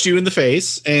punched you in the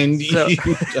face, and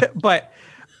but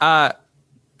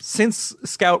since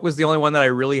Scout was the only one that I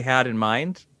really had in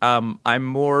mind, I'm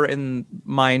more in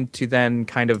mind to then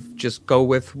kind of just go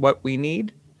with what we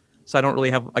need. So I don't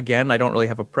really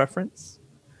have a preference.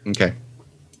 Okay.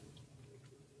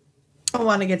 I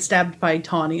want to get stabbed by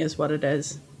Tawny is what it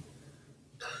is.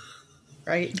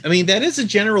 Right? I mean, that is a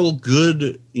general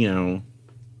good,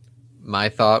 My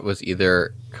thought was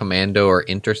either Commando or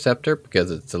Interceptor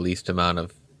because it's the least amount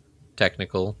of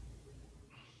technical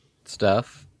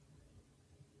stuff.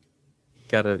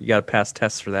 You gotta pass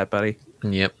tests for that, buddy.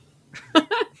 Yep.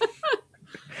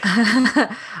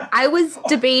 I was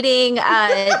debating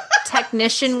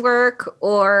technician work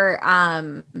or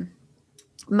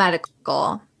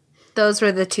medical. Those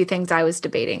were the two things I was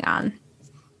debating on.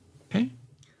 Okay.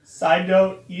 Side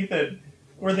note, Ethan,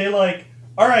 were they like,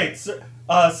 all right, so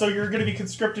you're going to be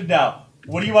conscripted now.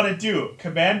 What do you want to do?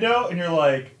 Commando? And you're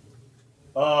like,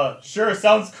 sure,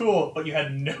 sounds cool, but you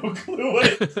had no clue what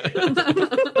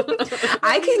it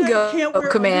I can Can't go wear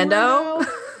commando. underwear now?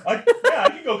 I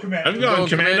can go Commando. I'm going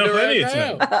commando for right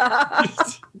anything.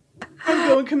 I'm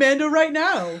going commando right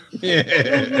now.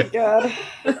 Yeah. God.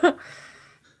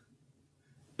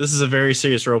 This is a very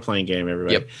serious role-playing game,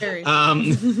 everybody. Yep. Very.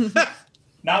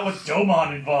 Not with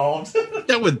Domon involved.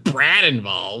 Not with Brad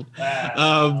involved.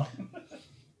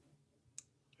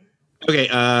 Okay,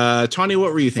 Tawny,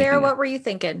 what were you thinking? Sarah, what were you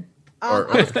thinking? I was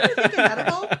kind of thinking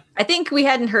medical. I think we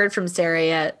hadn't heard from Sarah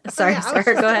yet. Sorry, Yeah, I was-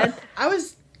 Sarah, go ahead. I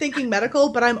was thinking medical,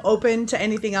 but I'm open to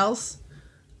anything else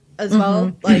as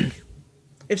well. Like,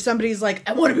 if somebody's like,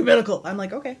 I want to be medical, I'm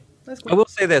like, okay, that's I cool. will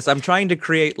say this: I'm trying to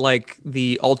create like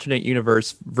the alternate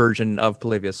universe version of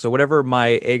Polybius. So whatever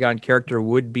my Aegon character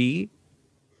would be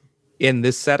in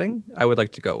this setting, I would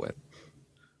like to go with.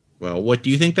 Well, what do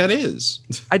you think that is?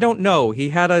 I don't know. He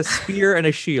had a spear and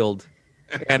a shield,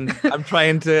 and I'm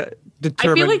trying to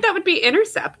determine. I feel like that would be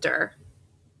Interceptor.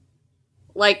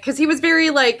 Like, because he was very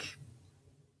like,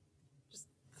 just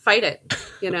fight it,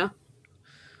 you know.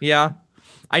 Yeah,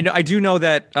 I know. I do know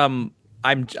that.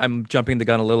 I'm jumping the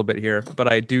gun a little bit here,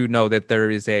 but I do know that there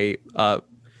is a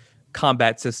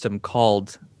combat system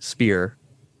called Spear,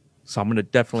 so I'm going to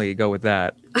definitely go with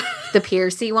that. The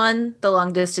piercing one, the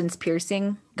long distance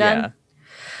piercing gun.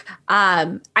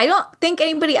 Yeah. I don't think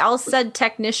anybody else said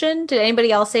technician. Did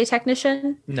anybody else say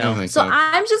technician? I don't think So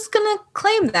I'm just gonna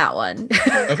claim that one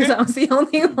because I was the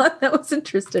only one that was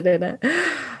interested in it.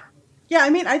 Yeah, I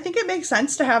mean, I think it makes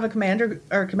sense to have a commander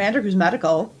who's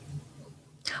medical.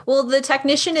 Well, the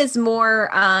technician is more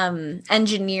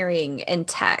engineering and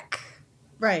tech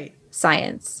Right.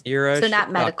 science, You're a so not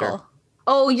ship medical. doctor.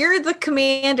 Oh, you're the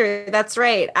commander. That's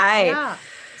right. I Yeah.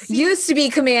 used to be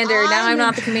commander. Now I'm I'm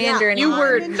not the in- commander yeah, You anymore.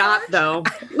 were in not charge? though.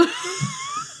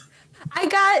 I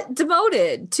got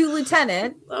demoted to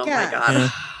lieutenant. Oh Yeah. my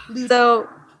god. So,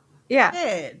 yeah,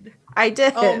 Lieutenant. I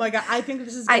did. Oh my god, I think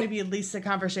this is going I- to be at least a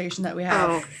conversation that we have.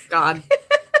 Oh god.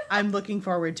 I'm looking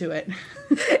forward to it.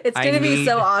 It's I going to be need-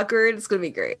 so awkward. It's going to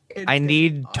be great. I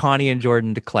need Tawny and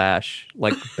Jordan to clash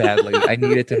like badly. I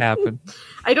need it to happen.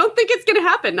 I don't think it's gonna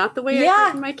happen. Not the way I Yeah.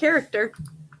 written my character.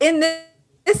 In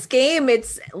this game,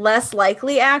 it's less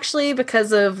likely actually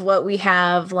because of what we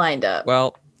have lined up.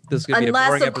 Well, this is going to be Unless, a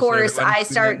boring of episode. course, Everyone I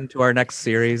tune start- into our next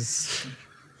series.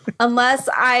 Unless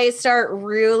I start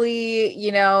really,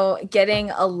 getting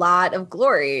a lot of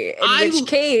glory, in which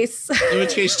case, In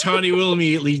which case, Tawny will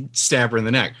immediately stab her in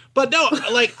the neck. But no,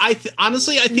 like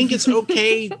honestly, I think it's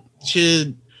okay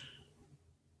to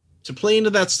play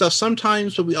into that stuff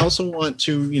sometimes, but we also want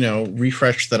to,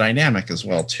 refresh the dynamic as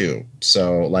well too.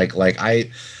 So, like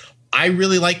I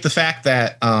really like the fact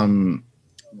that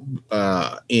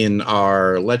in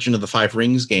our Legend of the Five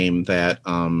Rings game that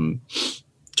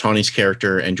Tawny's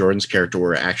character and Jordan's character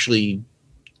were actually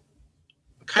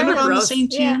kind They of were on the bros. same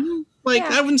team. Like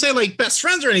Yeah. I wouldn't say like best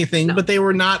friends or anything, No. but they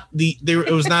were not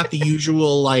it was not the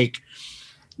usual like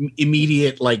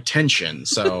immediate like tension.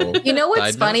 So you know what's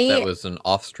Side note, funny? that was an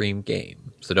off-stream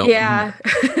game, so don't. Yeah,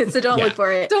 so don't Yeah. look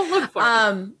for it. Don't look for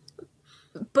it.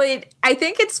 But I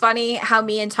think it's funny how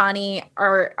me and Tawny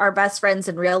are best friends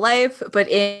in real life, but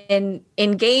in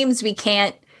games we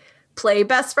can't play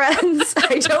best friends.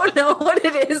 I don't know what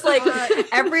it is. Like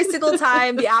every single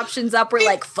time the option's up, we're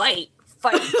like fight.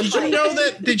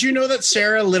 Did you know that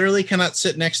Sarah literally cannot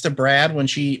sit next to Brad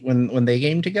when they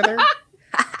game together?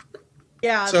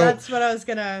 Yeah, So, that's what I was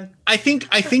gonna. I think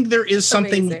there is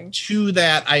something amazing. to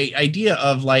that idea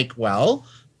of like, well,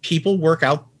 people work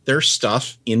out their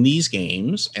stuff in these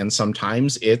games, and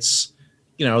sometimes it's,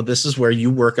 this is where you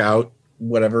work out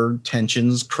whatever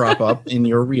tensions crop up in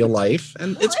your real life,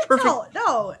 and it's perfect.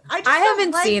 No, I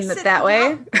haven't seen it that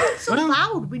way. It's so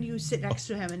loud when you sit next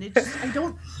to him, and I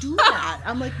don't do that.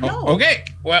 I'm like, no. Okay,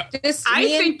 well, Just I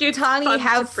me think and it's Tawny fun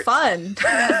have fun.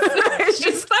 It's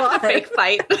It's fun to fake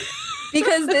fight.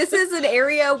 because this is an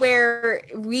area where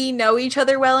we know each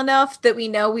other well enough that we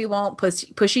know we won't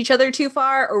push each other too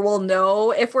far, or we'll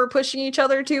know if we're pushing each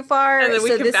other too far. And then we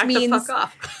so can this back means, the fuck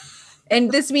off.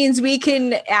 and this means we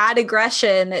can add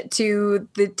aggression to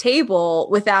the table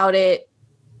without it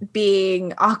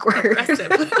being awkward.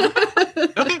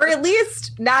 Or at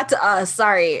least not to us.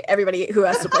 Sorry, everybody who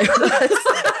has to play with us.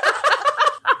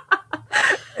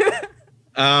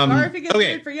 Or if it gets okay.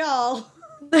 weird for y'all.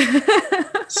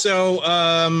 So,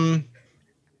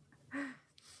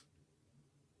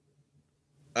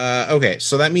 okay,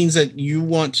 so that means that you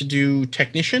want to do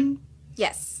technician,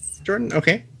 Yes. Jordan?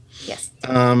 Okay. Yes.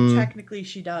 Technically,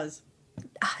 she does.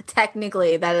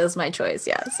 Technically, that is my choice.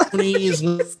 Yes. Tony is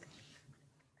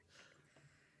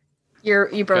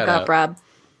You broke Cut up, out. Rob.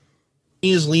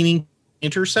 leaning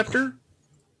interceptor.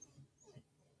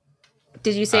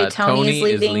 Did you say Tony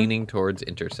is leading? towards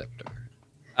interceptor.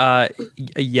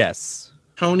 Yes.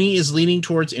 Tony is leaning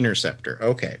towards interceptor.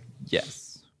 Okay.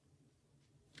 Yes.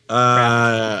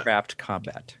 Uh, Craft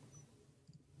combat.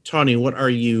 Tony, what are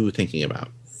you thinking about?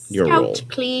 Your Scout, role.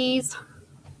 please.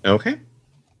 Okay.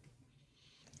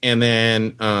 And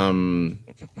then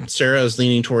Sarah is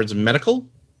leaning towards medical.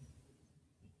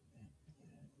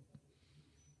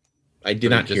 I did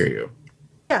not hear you.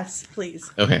 Yes,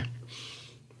 please. Okay.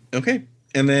 Okay.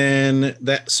 And then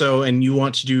and you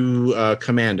want to do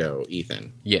commando,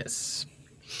 Ethan. Yes.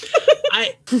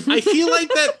 I feel like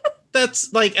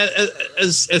that's like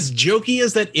as jokey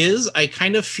as that is, I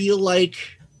kind of feel like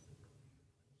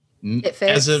It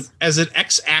fits. as an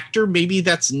ex-actor, maybe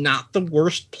that's not the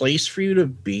worst place for you to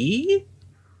be.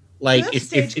 Like That's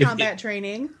stage combat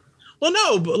training. Well,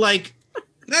 no, but like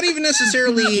not even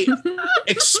necessarily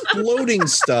exploding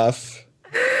stuff.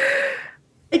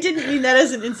 I didn't mean that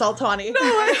as an insult, Tawny.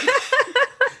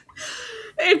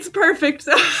 It's perfect.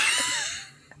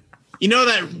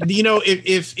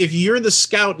 If you're the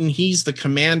scout and he's the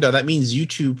commando, that means you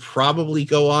two probably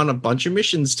go on a bunch of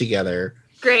missions together.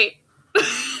 Great.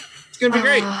 It's gonna be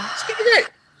great. It's gonna be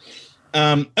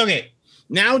great. Okay.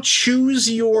 Now choose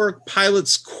your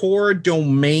pilot's core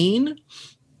domain.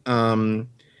 And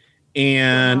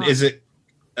is it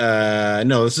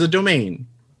no, this is a domain.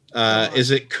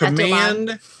 Is it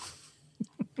command,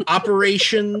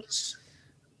 operations,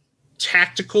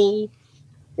 tactical,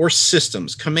 or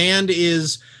systems? Command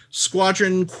is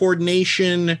squadron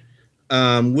coordination,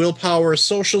 willpower,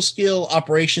 social skill.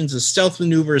 Operations is stealth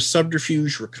maneuvers,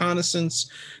 subterfuge, reconnaissance.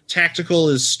 Tactical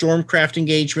is stormcraft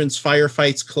engagements,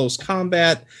 firefights, close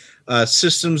combat.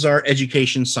 Systems are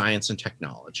education, science, and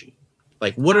technology.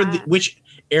 Like, which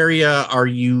area are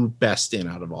you best in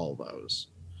out of all of those?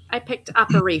 I picked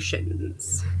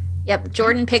operations. Yep.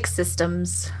 Jordan picks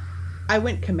systems. I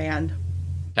went command.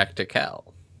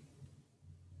 Tactical.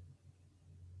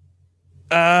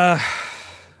 I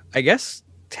guess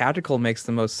tactical makes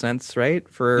the most sense, right?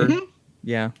 For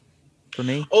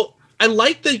me. Oh, I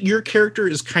like that your character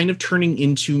is kind of turning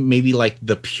into maybe like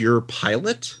the pure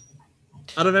pilot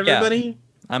out of everybody.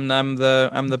 I'm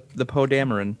the Poe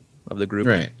Dameron of the group.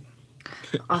 Right.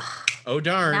 Oh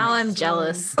darn. Now I'm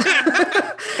jealous.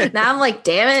 Now I'm like,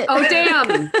 damn it. Oh,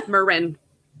 damn, Marin.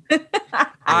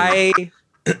 I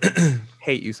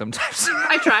hate you sometimes.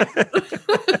 I try.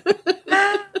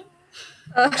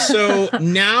 So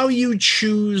now you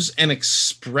choose an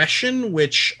expression,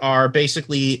 which are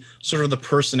basically sort of the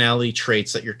personality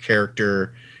traits that your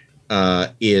character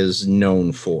is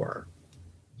known for.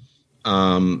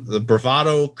 The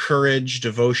bravado, courage,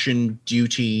 devotion,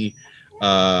 duty,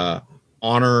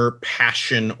 honor,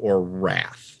 passion, or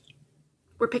wrath.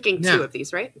 We're picking Now- two of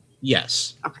these, right?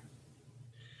 Yes. Okay.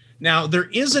 Now, there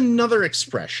is another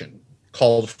expression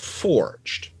called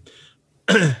forged.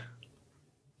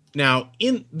 Now,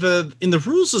 in the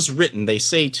rules as written, they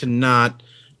say to not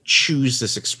choose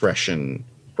this expression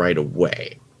right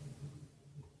away.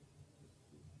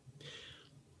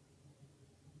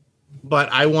 but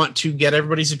I want to get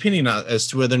everybody's opinion as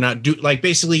to whether or not do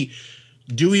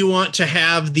we want to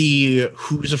have the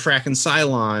who's a frackin'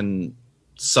 Cylon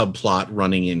subplot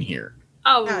running in here?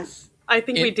 Oh, Yes. I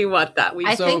think we do want that.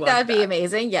 I think that'd be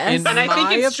amazing. Yes. And I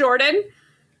think it's Jordan.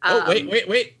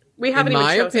 Wait. We haven't In even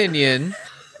my chosen. opinion,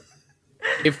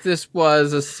 if this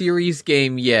was a series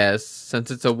game, yes.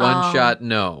 Since it's a one-shot,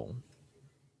 no.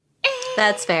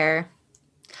 That's fair.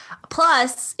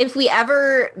 Plus, if we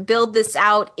ever build this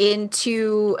out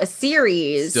into a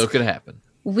series, Still could happen.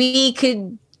 we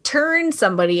could turn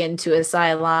somebody into a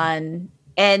Cylon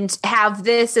and have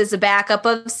this as a backup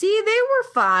of, see, they were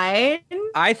fine.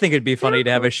 I think it'd be funny to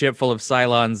have a ship full of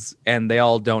Cylons and they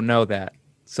all don't know that.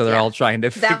 So they're all trying to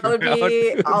That figure would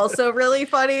be out. also really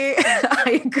funny.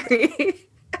 I agree.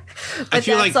 But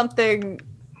feel that's like- something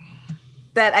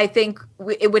that I think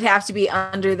it would have to be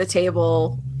under the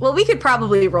table. Well, we could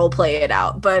probably role play it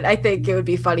out, but I think it would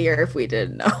be funnier if we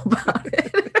didn't know about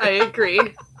it. I agree.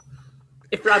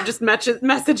 If Rob just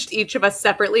messaged each of us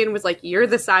separately and was like, "You're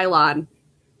the Cylon."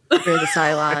 You're the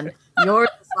Cylon. You're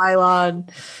the Cylon.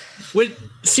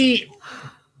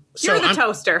 You're the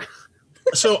toaster.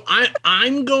 So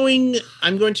I'm going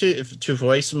to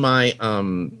voice my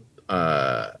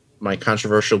my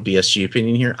controversial BSG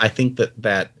opinion here. I think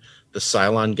that the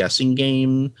Cylon guessing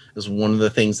game is one of the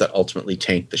things that ultimately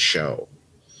tanked the show.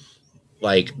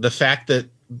 Like the fact that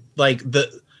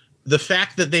the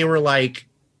fact that they were like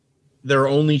there are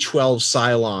only 12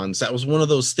 Cylons, that was one of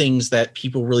those things that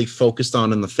people really focused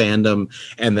on in the fandom,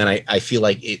 and then I feel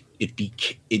like it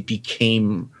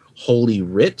became holy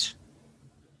writ.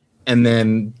 And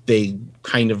then they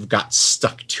kind of got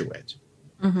stuck to it.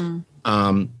 Mm-hmm.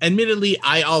 Admittedly,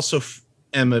 I also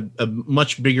am a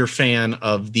much bigger fan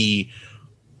of the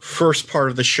first part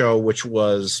of the show, which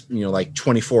was, like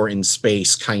 24 in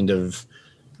space kind of,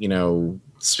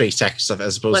 space tech stuff,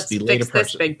 as opposed to the later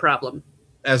parts. This big problem.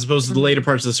 As opposed to the later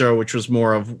parts of the show, which was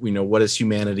more of, what is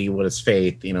humanity, what is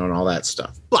faith, and all that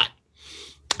stuff. But,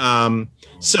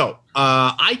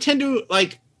 I tend to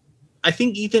I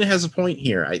think Ethan has a point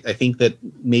here. I think that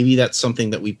maybe that's something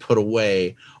that we put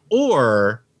away,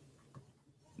 or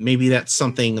maybe that's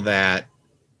something that,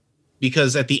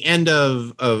 because at the end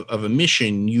of a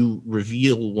mission, you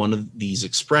reveal one of these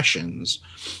expressions.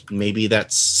 Maybe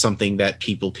that's something that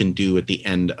people can do at the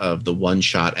end of the one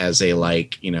shot as a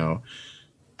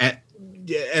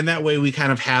and that way we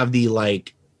kind of have the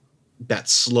that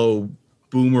slow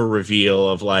boomer reveal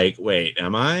of wait,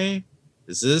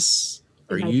 is this?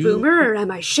 Are Am I you Boomer or am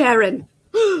I Sharon?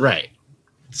 right?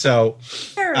 So,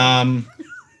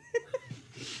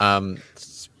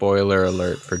 Spoiler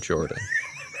alert for Jordan.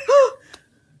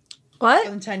 What?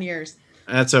 In 10 years.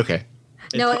 that's okay.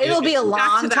 No, it'll be a Back to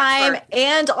long that time. part.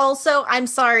 And also, I'm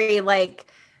sorry,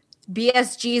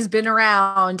 BSG's been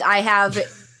around. I have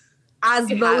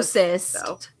osmosis.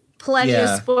 so. Plenty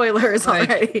Yeah. of spoilers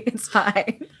already. It's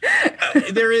fine.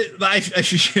 There is. I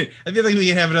feel like we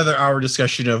can have another hour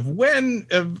discussion of when,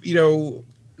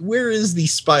 where is the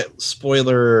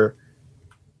spoiler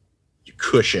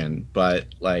cushion? But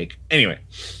anyway,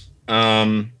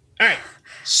 all right.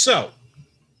 So,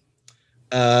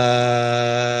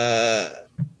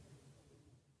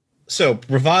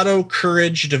 bravado,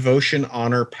 courage, devotion,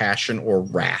 honor, passion, or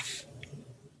wrath.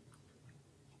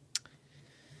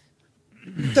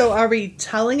 So are we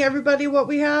telling everybody what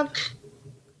we have?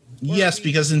 Yes,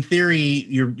 because in theory,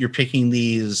 you're picking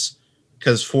these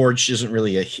because Forged isn't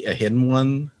really a hidden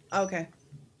one. Okay.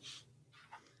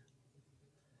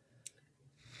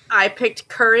 I picked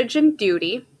courage and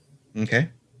duty. Okay,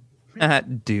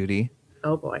 Duty.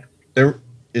 Oh boy. there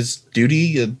is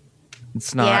duty.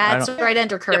 It's not. Yeah, I it's don't- right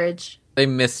under courage. They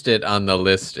missed it on the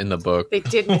list in the book. They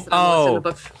did miss it on the list in Oh. the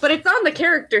book, but it's on the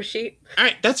character sheet. All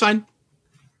right, that's fine.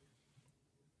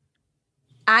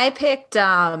 I picked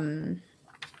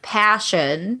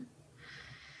passion.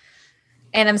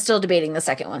 And I'm still debating the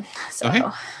second one. So Okay.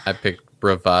 I picked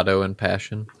bravado and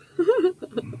passion.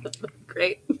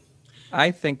 Great.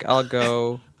 I think I'll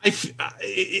go. I feel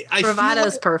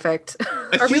bravado's like- perfect.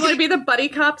 I Are we feel going to like be the buddy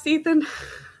cops, Ethan?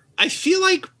 I feel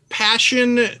like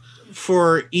passion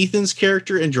for Ethan's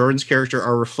character and Jordan's character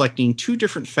are reflecting two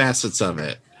different facets of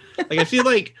it. I feel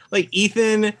like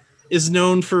Ethan is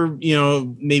known for,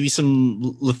 maybe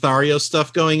some Lothario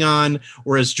stuff going on,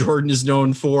 whereas Jordan is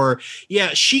known for,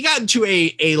 she got into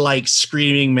a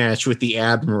screaming match with the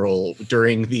Admiral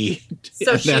during the.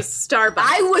 So she's Starbucks.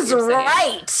 I was you're saying.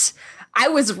 right. I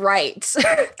was right.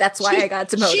 That's why I got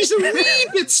demoted. She's a wee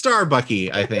bit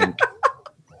Starbucky, I think.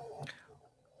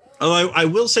 Although I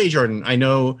will say, Jordan, I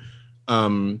know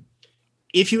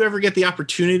if you ever get the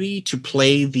opportunity to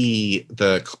play the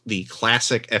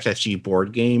classic FFG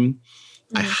board game,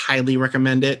 I highly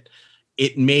recommend it.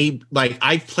 It may, like,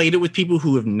 I've played it with people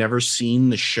who have never seen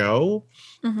the show,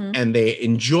 and they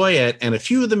enjoy it. And a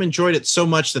few of them enjoyed it so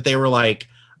much that they were like,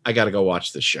 I got to go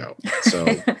watch the show. So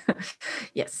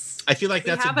Yes. I feel like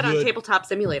We that's have it on Tabletop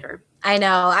Simulator. I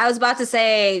know. I was about to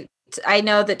say, I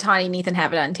know that Tawny and Ethan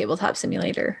have it on Tabletop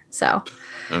Simulator. So,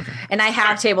 okay. And I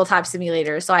have Tabletop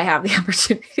Simulator, so I have the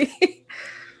opportunity.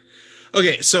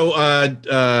 Okay, so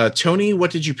Tony,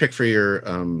 what did you pick for your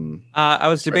I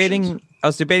was debating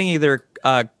either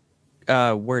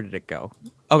where did it go?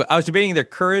 Oh, I was debating either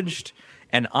courage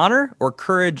and honor or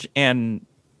courage and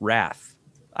wrath.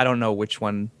 I don't know which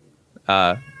one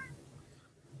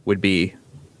would be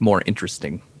more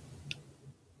interesting.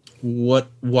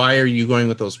 Why are you going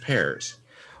with those pairs?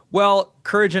 Well,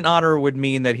 courage and honor would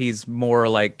mean that he's more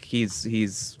like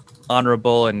he's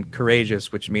honorable and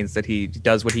courageous, which means that he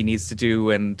does what he needs to do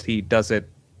and he does it,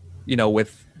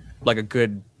 with like a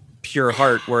good pure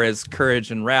heart, whereas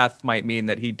courage and wrath might mean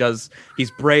that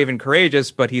he's brave and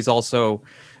courageous, but he's also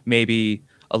maybe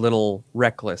a little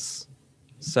reckless.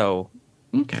 So,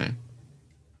 okay.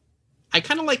 I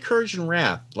kind of like courage and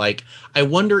wrath. Like, I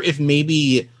wonder if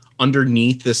maybe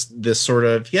underneath this sort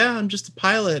of, I'm just a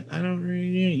pilot, I don't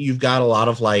really, you've got a lot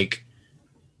of like,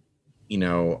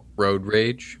 road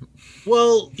rage.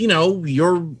 Well,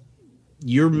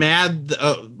 you're mad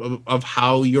of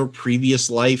how your previous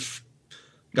life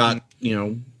got,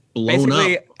 blown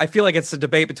basically, up. I feel like it's a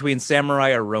debate between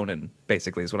samurai or Ronin,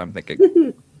 basically, is what I'm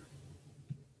thinking.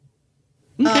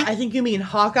 I think you mean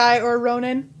Hawkeye or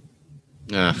Ronin.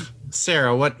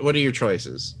 Sarah, what are your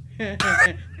choices?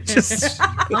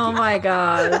 Oh my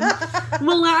God.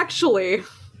 Well, actually,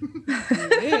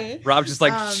 Rob's just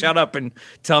like, shut up and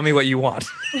tell me what you want.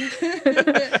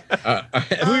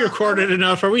 Have we recorded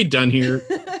enough? Are we done here?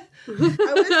 I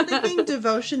was thinking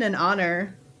devotion and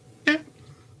honor.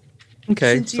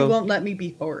 Okay. Since you won't let me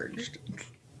be forged.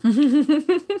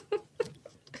 And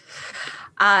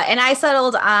I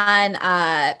settled on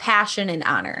passion and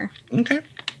honor.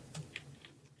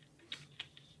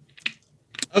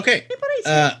 Okay.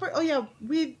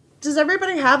 Does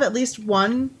everybody have at least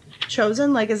one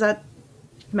chosen? Like, does that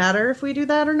matter if we do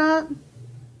that or not?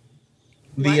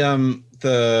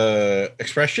 The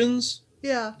expressions?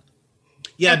 Yeah.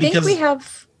 Yeah, I think because we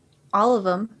have all of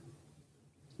them.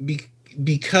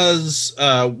 Because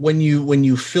when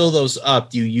you fill those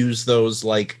up, you use those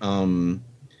like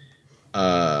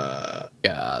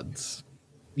Gods.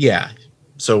 Yeah.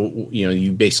 So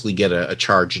you basically get a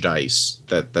charge dice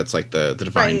that's like the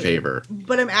divine favor.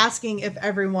 But I'm asking if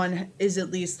everyone is at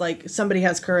least like somebody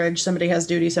has courage, somebody has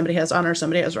duty, somebody has honor,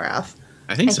 somebody has wrath.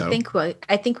 I think so.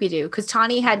 I think we do, because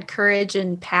Tawny had courage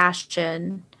and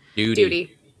passion.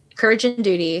 duty. Courage and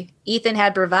duty. Ethan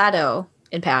had bravado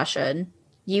and passion.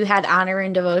 You had honor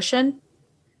and devotion.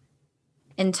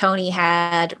 And Tony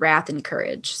had wrath and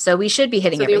courage. So we should be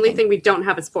hitting So the everything. only thing we don't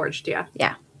have is forged, yeah.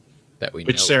 Yeah. That we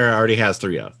Which know. Sarah already has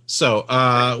 3 of. So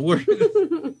we're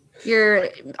Your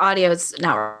audio's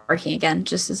not working again,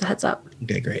 just as a heads up.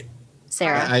 okay, great.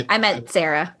 Sarah. I meant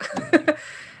Sarah.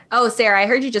 Oh, Sarah, I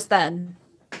heard you just then.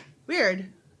 Weird.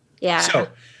 Yeah. So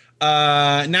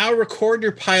now record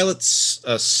your pilot's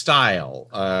style.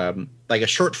 Like a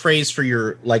short phrase for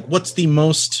your, like, what's the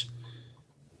most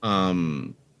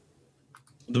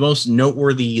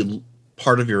noteworthy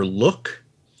part of your look,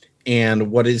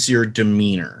 and what is your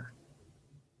demeanor?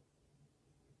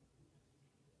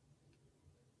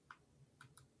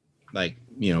 Like,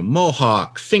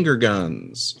 mohawk, finger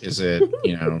guns. Is it,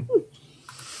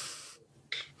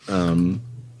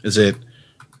 is it,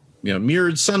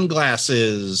 mirrored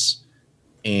sunglasses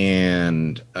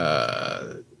and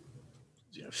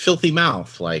filthy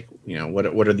mouth? Like,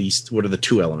 what are these? What are the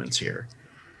 2 elements here?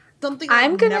 Something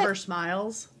I'm like gonna- never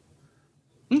smiles.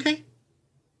 Okay.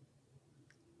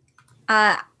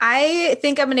 I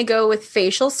think I'm going to go with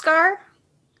facial scar.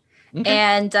 Okay.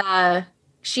 And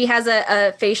she has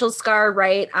a facial scar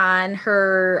right on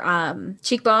her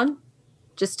cheekbone,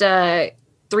 just a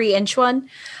 3-inch one.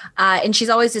 And she's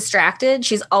always distracted.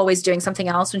 She's always doing something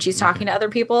else when she's talking to other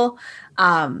people,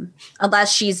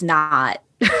 unless she's not.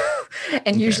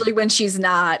 And usually when she's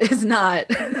not, is not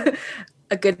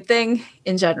a good thing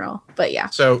in general. But yeah.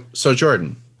 So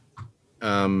Jordan,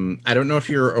 I don't know if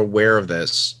you're aware of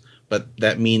this, but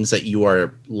that means that you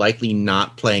are likely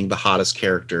not playing the hottest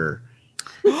character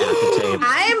at the table.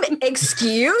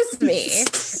 Excuse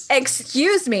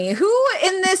me. Who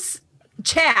in this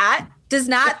chat does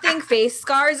not think face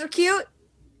scars are cute?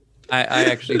 I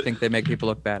actually think they make people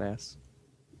look badass.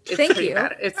 It's Thank pretty you.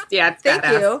 bad. It's Thank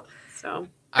badass. you. So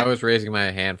I was raising my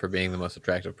hand for being the most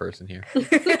attractive person here.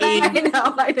 I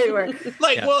know, I knew were.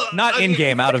 Like, Yeah. well, Not in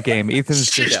game, out of game. Ethan's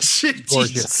just Shit,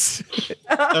 gorgeous.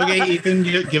 Okay, Ethan,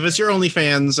 give us your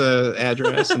OnlyFans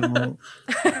address. And we'll,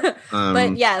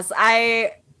 But yes,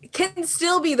 I can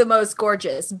still be the most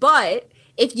gorgeous. But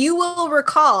if you will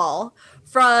recall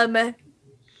from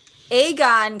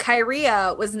Aegon,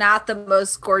 Kyria was not the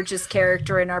most gorgeous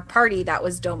character in our party. That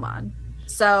was Domon.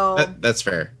 So that's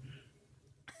fair.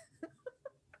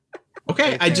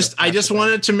 Okay, I just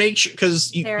wanted to make sure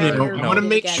because I want to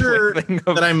make sure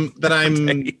that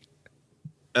I'm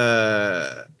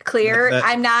clear.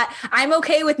 I'm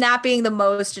okay with not being the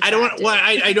most attractive.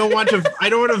 I don't want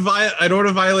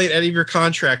to violate any of your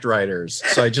contract writers.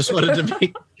 So I just wanted to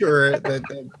make sure that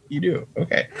you do.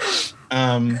 Okay.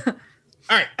 All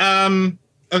right.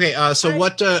 Okay. So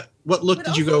what look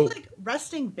did you go? Like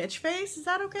resting bitch face. Is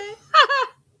that okay?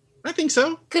 I think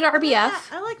so. Good RBF. Yeah,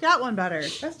 I like that one better.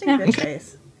 Resting bitch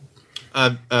face.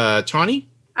 Tawny?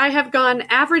 I have gone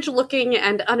average looking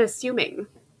and unassuming.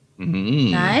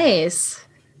 Mm-hmm. Nice.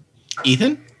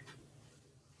 Ethan?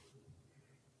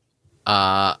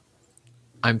 I'm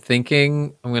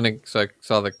thinking so I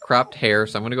saw the cropped hair,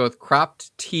 so I'm gonna go with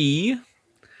cropped tee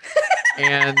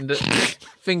and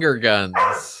finger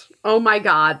guns. Oh my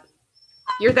god.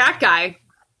 You're that guy.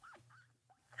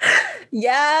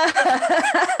 Yes.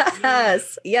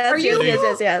 Yes. Are you-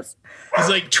 Yes. He's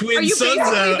like Are twin you sons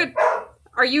out.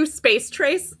 Are you Space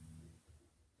Trace?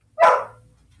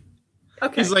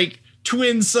 Okay. He's like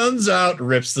twin sons out,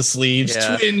 rips the sleeves,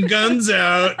 Yeah. twin guns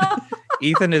out.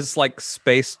 Ethan is like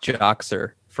Space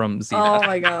Joxer from Xena. Oh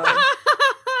my god.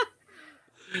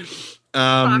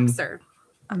 Boxer.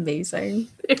 Amazing.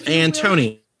 If you And will.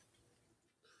 Tony.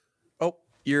 Oh,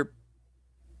 you're.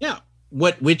 Yeah.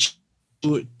 Which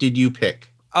did you pick?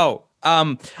 So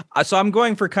I'm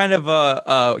going for kind of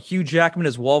a Hugh Jackman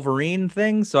as Wolverine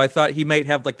thing. So I thought he might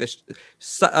have like the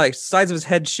sides of his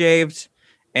head shaved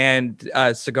and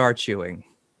cigar chewing.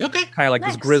 Okay. Kind of like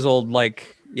this Nice. grizzled,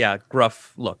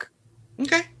 gruff look.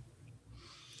 Okay.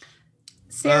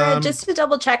 Sarah, just to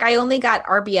double check, I only got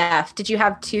RBF. Did you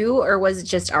have 2 or was it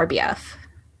just RBF?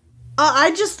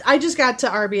 I just got to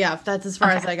RBF. That's as far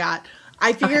as I got.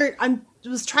 I figured I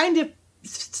was trying to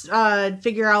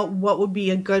figure out what would be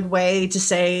a good way to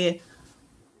say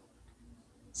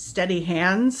steady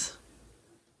hands.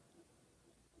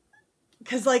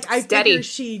 Because I Steady. figure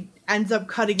she ends up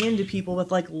cutting into people with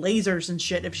lasers and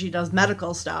shit if she does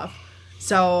medical stuff.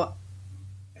 So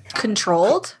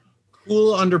Controlled?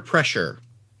 Cool under pressure.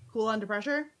 cool under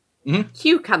pressure.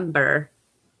 Cucumber.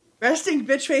 Resting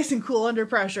bitch face and cool under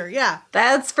pressure. Yeah.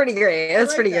 That's pretty great. That's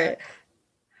like pretty that.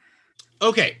 great.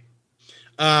 Okay.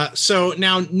 So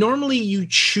now normally you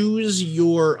choose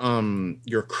your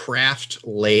craft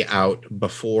layout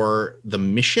before the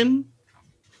mission.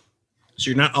 So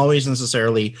you're not always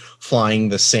necessarily flying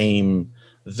the same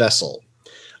vessel.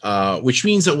 Which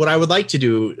means that what I would like to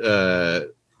do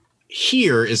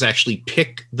here is actually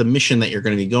pick the mission that you're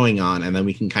going to be going on, and then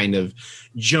we can kind of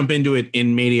jump into it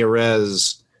in media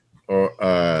res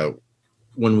or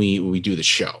when we do the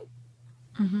show.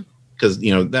 Because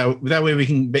that way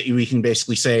we can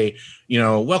basically say,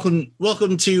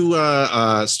 welcome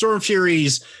to Storm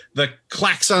Furies, the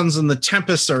Klaxons and the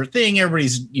Tempest are thing.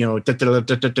 Everybody's running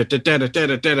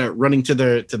to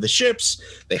the ships.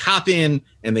 They hop in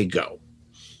and they go.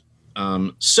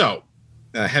 So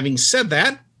having said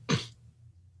that,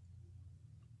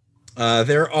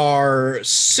 there are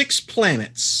 6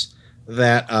 planets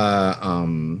that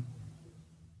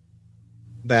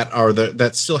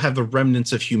that still have the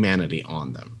remnants of humanity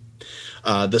on them.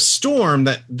 The storm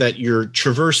that you're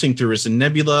traversing through is a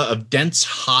nebula of dense,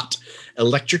 hot,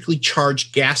 electrically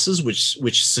charged gases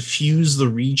which suffuse the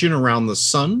region around the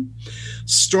sun.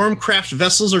 Stormcraft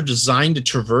vessels are designed to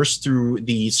traverse through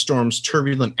the storm's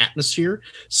turbulent atmosphere,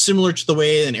 similar to the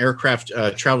way an aircraft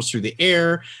travels through the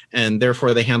air, and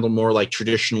therefore they handle more like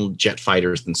traditional jet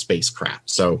fighters than spacecraft.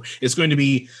 So it's going to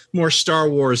be more Star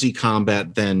Wars-y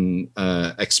combat than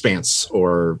Expanse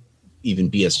or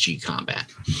even BSG combat.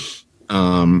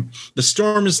 The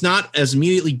storm is not as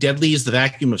immediately deadly as the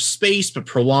vacuum of space, but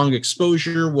prolonged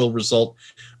exposure will result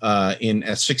in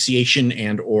asphyxiation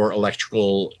and or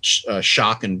electrical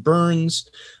shock and burns.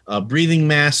 Breathing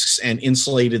masks and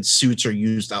insulated suits are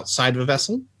used outside of a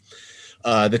vessel.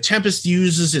 The Tempest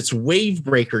uses its wave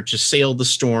breaker to sail the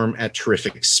storm at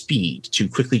terrific speed to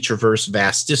quickly traverse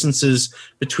vast distances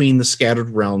between the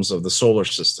scattered realms of the solar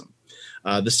system.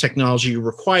 This technology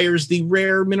requires the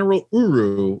rare mineral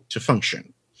uru to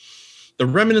function. The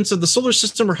remnants of the solar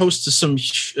system are host to some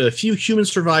few human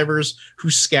survivors who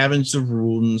scavenge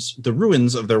the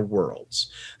ruins of their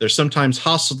worlds. They're sometimes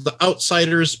hostile to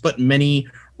outsiders, but many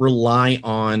rely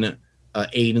on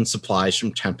aid and supplies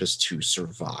from Tempest to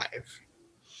survive.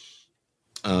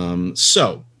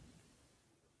 So,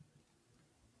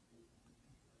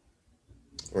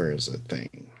 where is the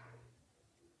thing?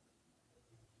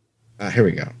 Here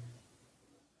we go.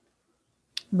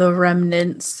 The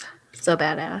remnants. So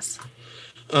badass.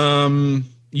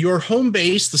 Your home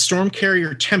base, the storm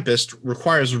carrier Tempest,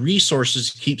 requires resources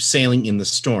to keep sailing in the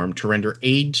storm, to render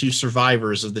aid to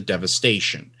survivors of the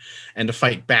devastation, and to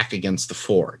fight back against the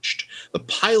Forged. The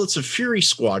pilots of Fury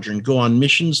Squadron go on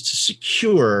missions to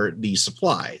secure these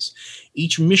supplies.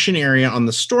 Each mission area on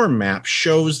the storm map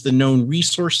shows the known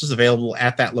resources available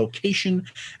at that location,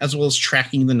 as well as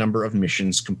tracking the number of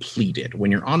missions completed.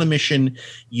 When you're on a mission,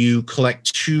 you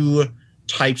collect 2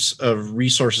 types of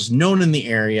resources known in the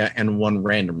area and 1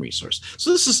 random resource. So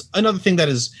this is another thing that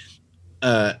is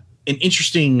an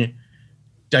interesting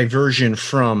diversion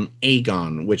from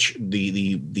Aegon, which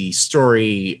the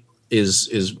story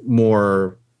is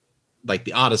more like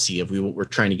the Odyssey. If we're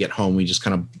trying to get home, we just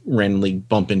kind of randomly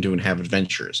bump into and have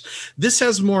adventures. This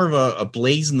has more of a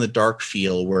blaze in the dark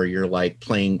feel, where you're like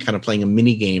playing a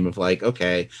mini game of like,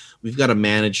 okay, we've got to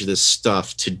manage this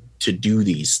stuff to do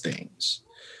these things.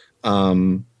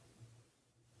 There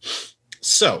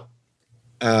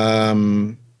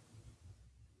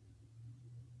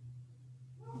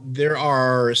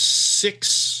are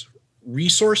 6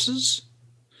 resources: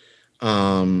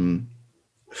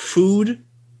 food,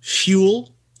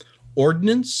 fuel,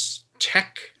 ordnance,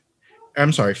 tech.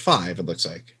 I'm sorry, 5. It looks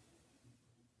like,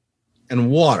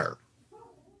 and water.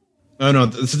 Oh no,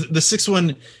 the 6th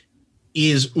one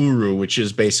is Uru, which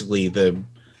is basically the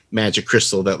magic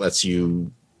crystal that lets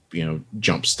you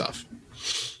jump stuff.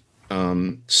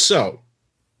 So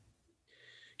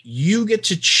you get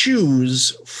to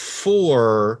choose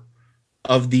 4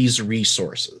 of these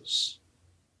resources.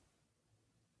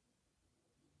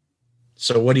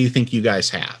 So what do you think you guys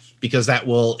have? Because that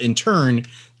will in turn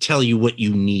tell you what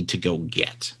you need to go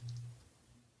get.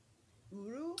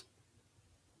 Uru?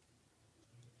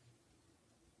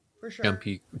 For sure.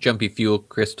 Jumpy fuel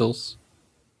crystals.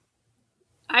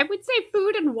 I would say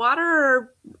food and water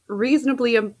are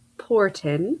reasonably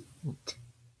important.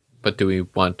 But do we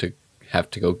want to have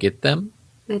to go get them?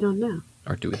 I don't know.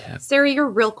 Or do we have... Sarah, you're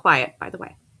real quiet, by the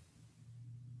way.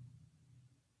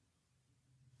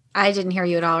 I didn't hear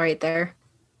you at all right there.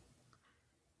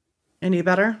 Any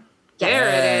better? There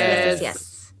it is.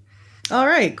 Yes. All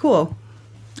right, cool.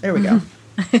 There we go.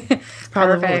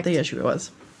 Probably what Perfect. the issue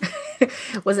was.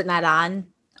 Was it not on?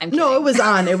 No, it was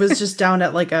on. It was just down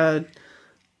at like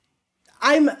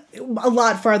I'm a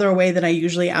lot farther away than I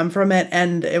usually am from it,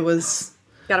 and it was...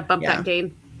 Gotta bump that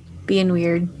gain. Being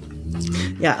weird.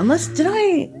 Yeah,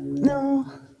 no.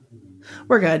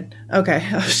 We're good. Okay.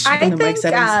 I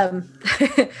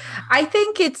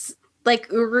think it's like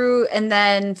Uru and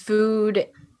then food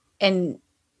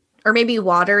or maybe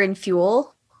water and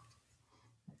fuel.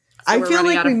 So I feel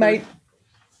like we food. might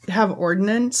have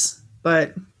ordnance,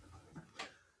 but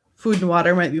food and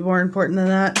water might be more important than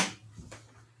that.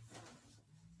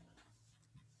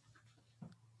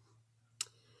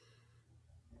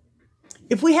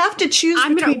 If we have to choose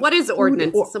what is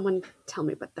ordnance? Someone tell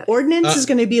me what that is. Ordnance is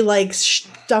going to be like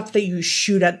stuff that you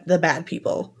shoot at the bad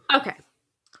people. Okay.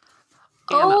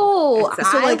 Oh, So,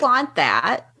 I want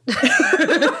that.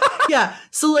 Yeah.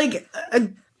 So like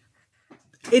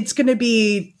it's going to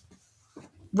be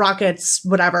rockets,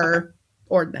 whatever,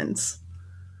 ordnance.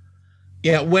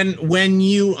 Yeah, when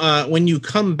you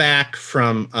come back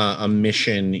from a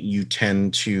mission, you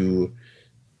tend to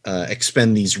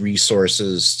expend these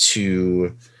resources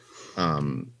to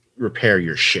repair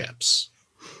your ships,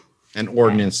 and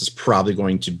ordnance is probably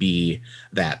going to be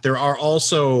that. There are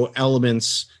also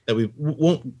elements that we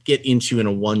won't get into in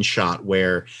a one shot,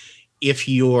 where if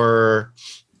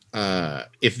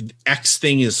X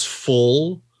thing is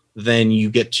full, then you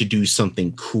get to do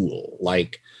something cool,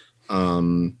 like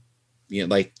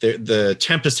like the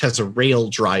Tempest has a rail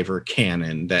driver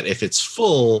cannon that if it's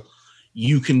full,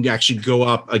 you can actually go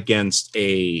up against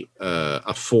a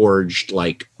forged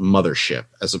like mothership,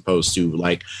 as opposed to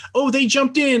like, oh, they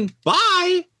jumped in,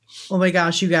 bye. Oh my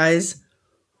gosh, you guys,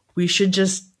 we should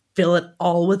just fill it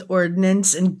all with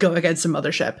ordnance and go against a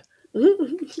mothership.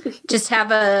 Just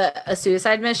have a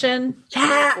suicide mission.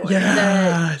 Yeah.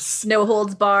 Yes. No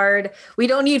holds barred. We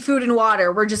don't need food and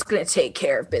water. We're just going to take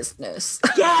care of business.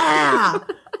 Yeah.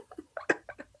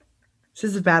 This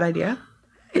is a bad idea.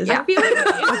 I feel like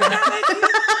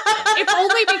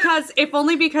if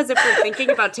only because if we're thinking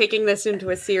about taking this into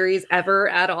a series ever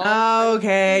at all.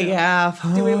 Okay, yeah.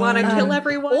 Do we want to kill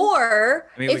everyone? Or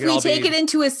I mean, we if could we all take be- it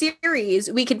into a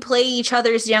series, we could play each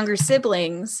other's younger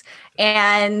siblings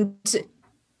and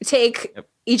take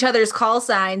each other's call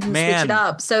signs and switch Man, it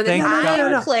up so that thank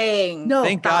I'm God. playing. No.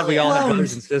 Thank God we all have Clones.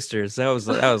 brothers and sisters. That was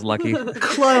lucky.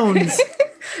 Clones.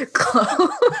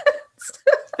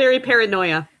 Very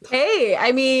paranoia. Hey,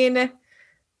 I mean,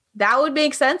 that would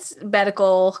make sense,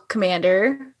 medical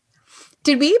commander.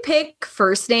 Did we pick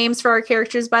first names for our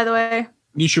characters, by the way?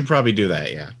 You should probably do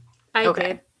that. Yeah. I Okay.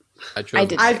 did. I chose.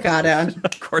 did. I've got it.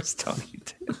 Of course, Tony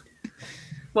did.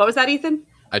 What was that, Ethan?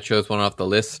 I chose one off the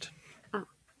list.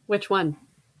 Which one?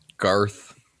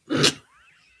 Garth.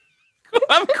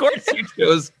 Of course, you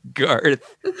chose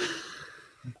Garth.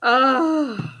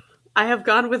 I have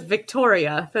gone with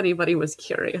Victoria, if anybody was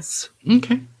curious.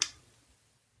 Okay.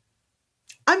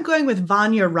 I'm going with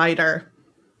Vanya Ryder.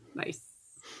 Nice.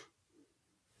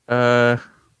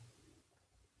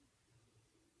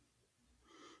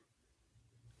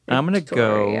 I'm gonna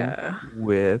Victoria. go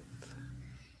with.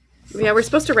 Yeah, we're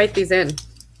supposed to write these in.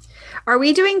 Are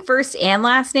we doing first and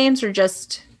last names or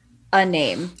just a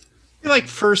name? I feel like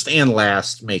first and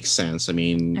last makes sense. I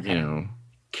mean, Okay. you know,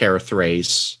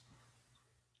 Carathrace,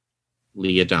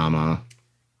 Leodama.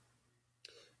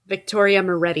 Victoria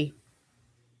Moretti.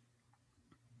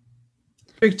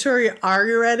 Victoria, are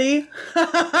you ready?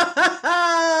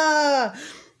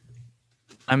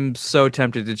 I'm so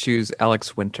tempted to choose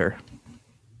Alex Winter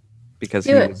because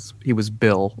Do it. he was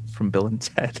Bill from Bill and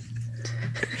Ted.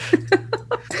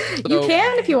 You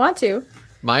can if you want to.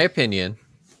 My opinion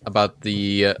about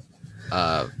the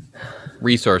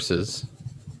resources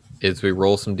is we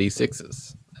roll some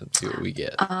d6s and see what we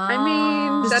get. I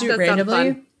mean, Just that do does it sound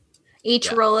randomly? fun. Each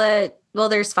Yeah. roll it. Well,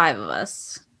 there's 5 of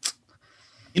us.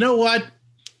 You know what?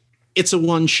 It's a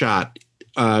one shot.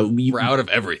 We're out of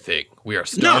everything. We are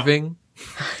starving.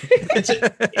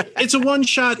 It's a one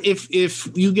shot. If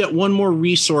you get one more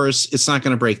resource, it's not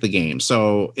going to break the game.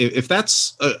 So if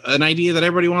that's an idea that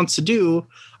everybody wants to do,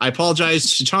 I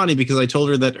apologize to Tawny because I told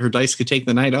her that her dice could take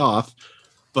the night off.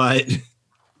 But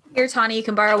Here, Tawny, you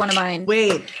can borrow one of mine.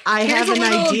 Wait, I Here's have a an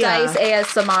little idea. dice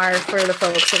ASMR for the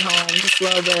folks at home. Just a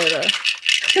little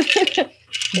bit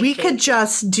of We could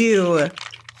just do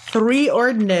 3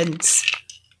 ordnance,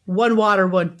 1 water,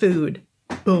 1 food.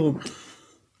 Boom.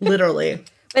 Literally.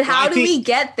 But how I do think- we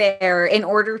get there in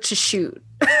order to shoot?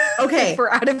 Okay. If we're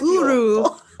out of fuel. Uru,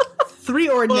 3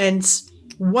 ordnance,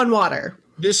 1 water.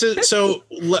 this is so.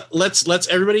 Let's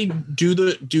everybody do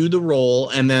the roll,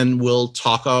 and then we'll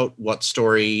talk out what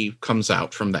story comes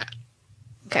out from that.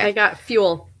 I got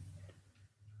fuel.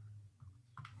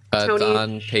 It's Tony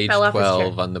on page fell off his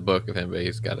 12 chair. on the book if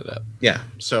anybody's got it up. Yeah.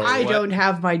 So I don't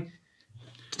have my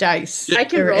dice. I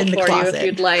can They're roll in the for you closet. if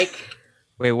you'd like.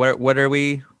 Wait, what are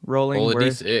we rolling? Roll a Where-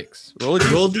 d6. Roll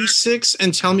a roll d6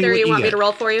 and tell me There, what you you want me get. to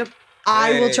roll for you?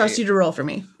 I will Hey. trust you to roll for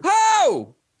me.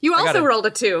 Oh! You I got also it. rolled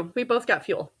a 2. We both got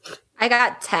fuel. I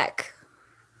got tech.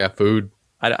 Got food.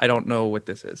 I don't know what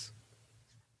this is.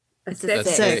 A It's a 6.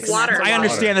 six. Water. I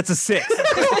understand that's a 6.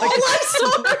 Oh,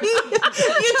 I'm sorry.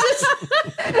 You just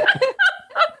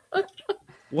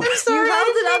What? You held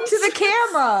it up to the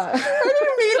camera. I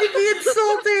didn't mean to be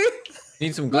insulting.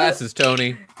 Need some glasses,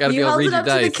 Tony. Gotta be You able to held read it your up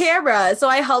to the dice. camera, so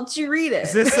I helped you read it.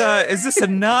 Is this a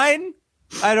 9?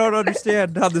 I don't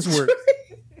understand how this works.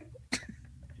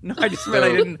 No, I just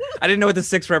meant I didn't know what the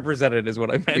 6 represented is what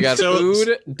I meant. We got So-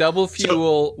 food, double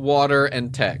fuel, water,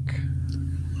 and tech.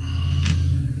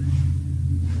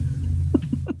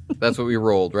 That's what we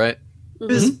rolled, right?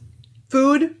 Just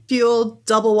food, fuel,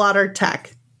 double water,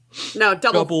 tech. No,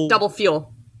 double fuel. Double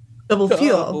fuel. Double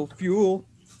fuel.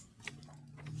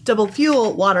 Double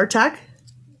fuel, water, tech.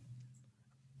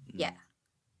 Yeah.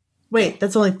 Wait,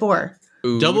 that's only 4.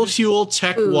 Food. Double fuel,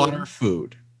 tech, Food. water,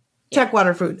 food. Tech,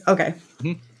 water, food. Okay.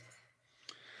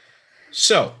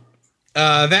 So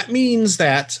that means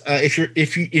that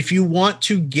if you want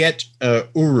to get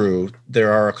Uru,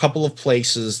 there are a couple of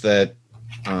places that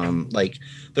like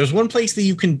there's one place that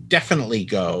you can definitely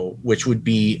go, which would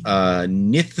be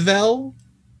Nithvel.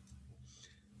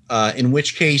 In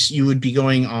which case you would be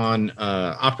going on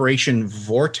Operation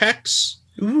Vortex,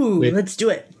 Ooh, Wait. let's do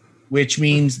it. which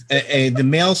means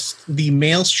the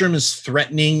maelstrom is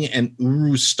threatening an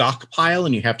Uru stockpile,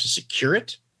 and you have to secure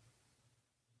it.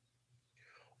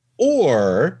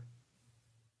 Or,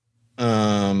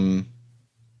 I'll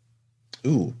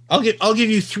give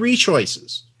you 3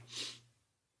 choices.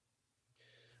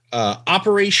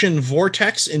 Operation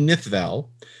Vortex in Nithvel,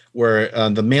 where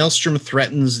the maelstrom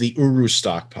threatens the Uru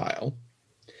stockpile.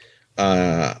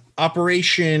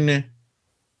 Operation.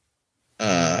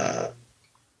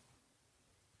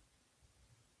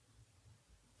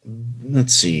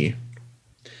 Let's see.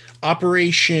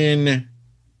 Operation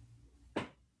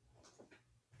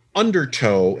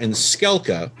Undertow and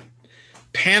Skelka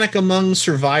panic among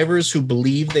survivors who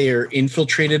believe they are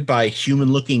infiltrated by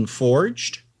human-looking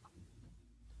forged.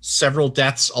 Several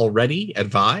deaths already,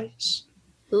 advise.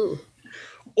 Ooh.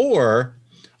 Or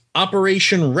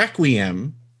Operation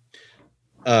Requiem,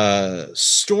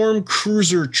 storm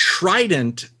cruiser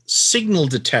Trident signal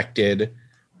detected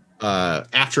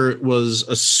after it was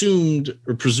assumed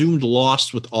or presumed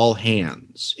lost with all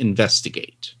hands.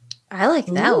 Investigate. I like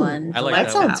that Ooh. one. I like That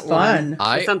that sounds one. fun.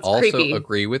 I sounds also creepy.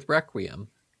 agree with Requiem.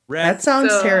 That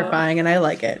sounds So- terrifying, and I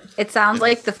like it. It sounds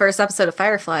like the first episode of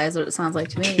Firefly is what it sounds like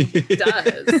to me. It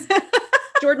does.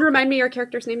 Jordan, remind me your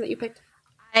character's name that you picked.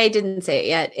 I didn't say it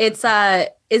yet. It's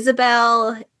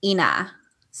Isabel Ina.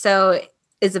 So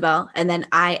Isabel and then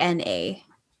INA.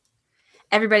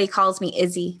 Everybody calls me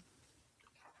Izzy.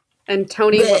 And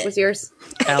Tony, what was yours?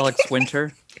 Alex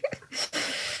Winter.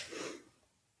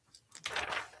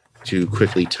 To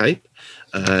quickly type.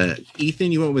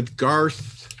 Ethan, you went with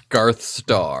Garth. Garth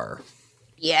Starr.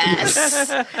 Yes.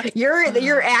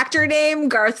 your actor name,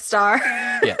 Garth Starr.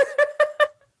 Yeah.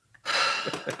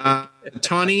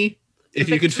 Tawny, if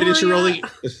you could finish your rolling.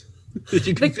 If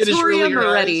you could finish Victoria rolling your eyes.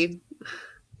 Moretti.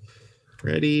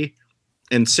 Ready.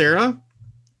 And Sarah?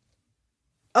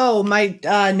 Oh, my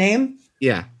name?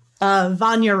 Yeah.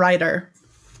 Vanya Ryder.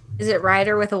 Is it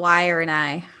Ryder with a Y or an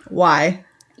I? Why?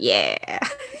 Yeah.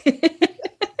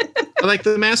 I like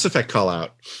the Mass Effect call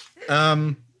out.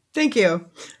 Thank you.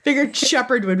 Figured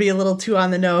Shepard would be a little too on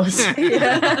the nose.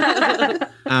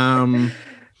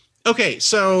 Okay,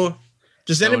 so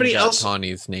does anybody Someone got else?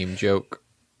 Tawny's name joke,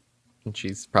 and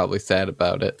she's probably sad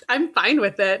about it. I'm fine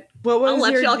with it. What was I'll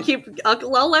let your- y'all keep.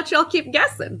 I'll let y'all keep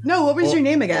guessing. No, what was your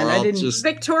name again? Or I I'll didn't. just,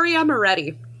 Victoria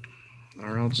Moretti.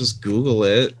 or I'll just Google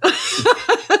it.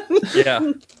 Yeah.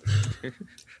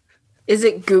 Is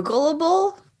it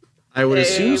Googleable? I would Hey.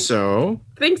 assume so.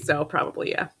 Think so,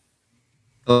 probably. Yeah.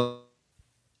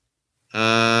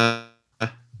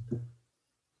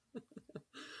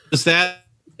 Is that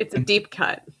It's a deep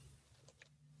cut.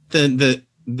 the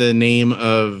name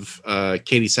of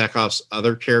Katie Sackhoff's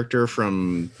other character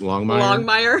from Longmire?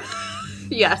 Longmire.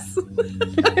 Yes.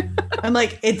 I'm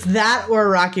like, it's that or a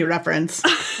Rocky reference.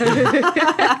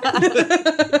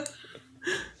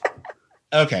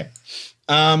 Okay.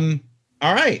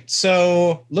 All right.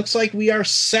 So looks like we are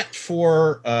set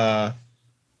for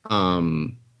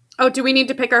Oh, do we need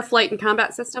to pick our flight and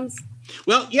combat systems?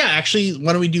 well, yeah, actually,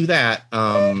 why don't we do that?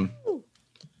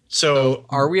 So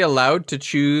Are we allowed to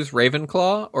choose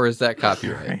Ravenclaw, or is that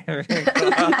copyright?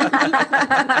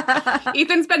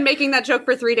 Ethan's been making that joke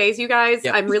for 3 days, you guys.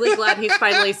 Yep. I'm really glad he's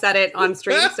finally said it on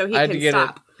stream so he I had to can get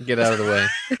stop. get out of the way.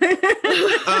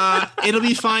 it'll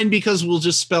be fine because we'll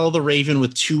just spell the Raven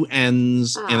with two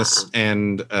N's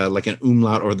and like an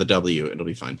umlaut or the W. It'll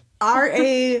be fine.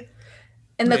 RAVYN.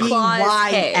 And the claw is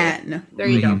K. There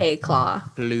you go. A claw.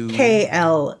 Blue.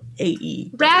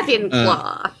 KLAE.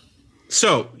 Ravenclaw.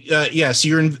 So yes,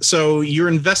 you're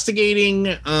investigating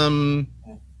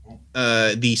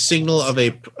the signal of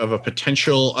a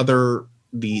potential other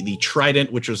the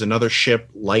Trident, which was another ship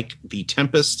like the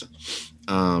Tempest,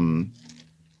 that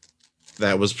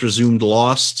was presumed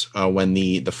lost when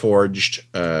the Forged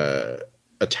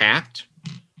attacked.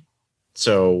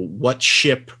 So, what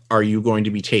ship are you going to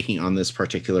be taking on this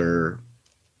particular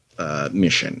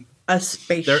mission? A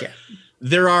spaceship.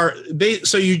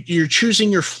 So you're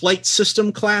choosing your flight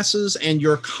system classes and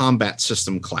your combat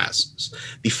system classes.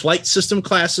 The flight system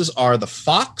classes are the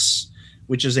Fox,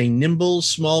 which is a nimble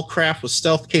small craft with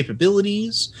stealth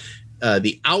capabilities.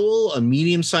 The Owl, a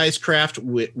medium-sized craft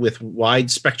with wide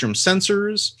spectrum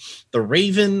sensors. The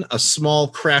Raven, a small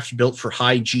craft built for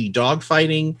high G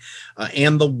dogfighting.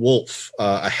 And the Wolf,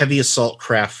 a heavy assault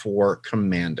craft for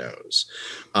commandos.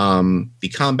 The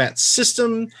combat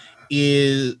system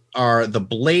are the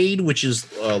Blade, which is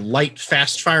light,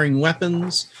 fast-firing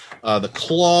weapons. The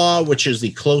Claw, which is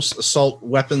the close assault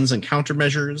weapons and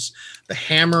countermeasures. The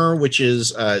Hammer, which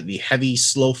is the heavy,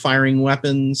 slow-firing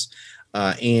weapons.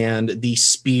 And the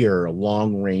Spear,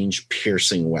 long-range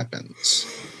piercing weapons.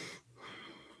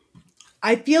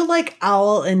 I feel like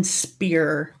Owl and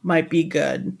Spear might be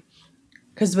good.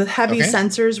 Because with heavy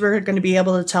sensors, we're going to be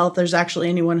able to tell if there's actually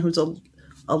anyone who's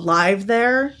alive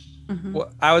there.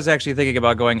 Well, I was actually thinking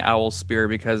about going Owl Spear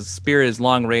because Spear is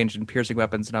long range and piercing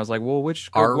weapons, and I was like, well, What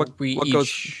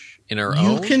each in our You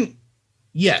own? can,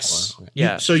 yes. Okay.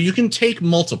 Yeah. So you can take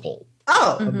multiple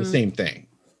Oh. of the same thing.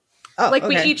 Oh, Like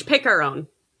we okay. each pick our own.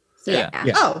 Yeah.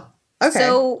 Yeah. Oh, okay.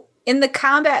 So in the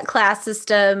combat class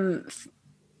system,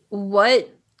 what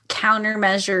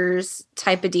countermeasures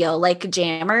type of deal? Like a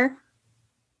jammer?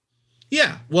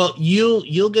 Yeah. Well,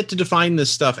 you'll get to define this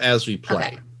stuff as we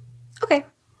play. Okay.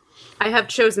 I have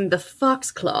chosen the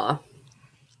fox claw.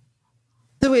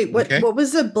 So wait, what Okay. what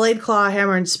was the blade, claw,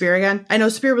 hammer, and spear again? I know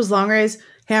spear was long range,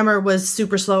 hammer was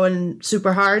super slow and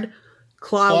super hard.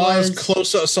 Claw Claws, was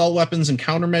close assault weapons and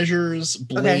countermeasures.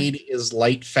 Blade is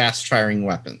light, fast firing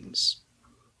weapons.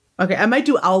 okay. I might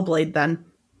do owl blade then.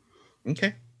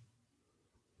 Okay.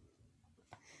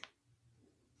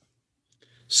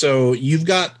 So you've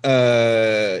got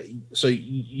to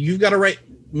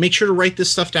make sure to write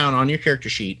this stuff down on your character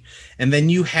sheet, and then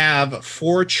you have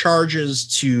 4 charges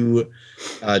to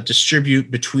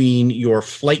distribute between your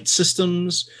flight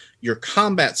systems, your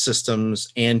combat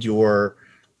systems, and your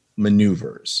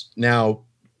maneuvers. Now,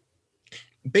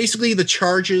 basically, the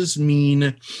charges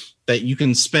mean that you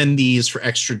can spend these for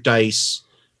extra dice,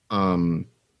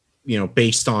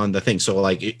 based on the thing. So,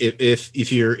 like,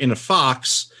 if you're in a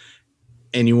fox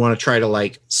and you want to try to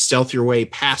like stealth your way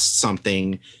past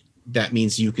something, that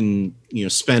means you can,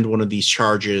 spend one of these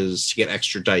charges to get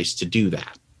extra dice to do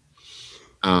that.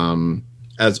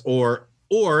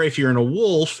 Or if you're in a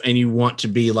wolf and you want to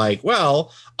be like,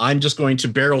 well, I'm just going to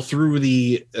barrel through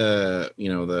the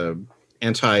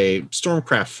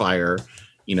anti-stormcraft fire,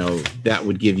 that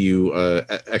would give you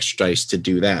extra dice to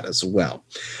do that as well.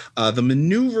 The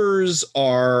maneuvers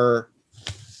are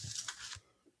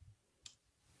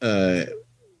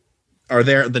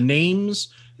there. The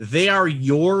names, they are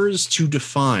yours to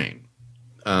define.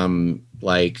 You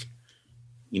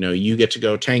get to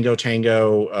go tango,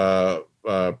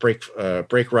 break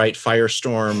right,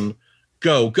 firestorm,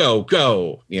 go.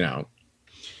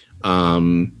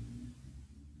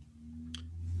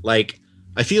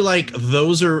 I feel like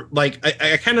those are like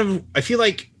I feel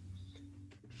like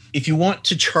if you want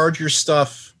to charge your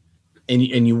stuff and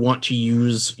you want to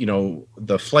use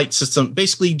the flight system,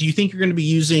 basically, do you think you're going to be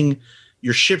using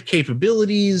your ship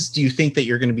capabilities? Do you think that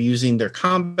you're going to be using their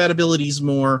combat abilities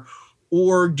more?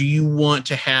 Or do you want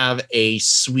to have a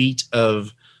suite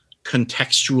of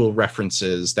contextual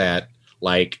references that,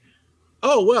 like,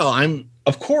 oh, well,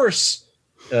 of course,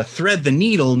 thread the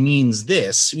needle means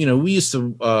this. We used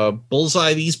to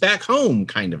bullseye these back home,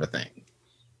 kind of a thing.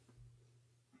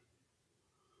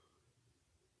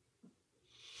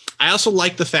 I also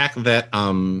like the fact that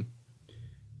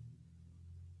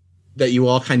that you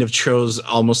all kind of chose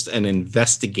almost an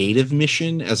investigative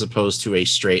mission as opposed to a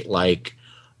straight, like,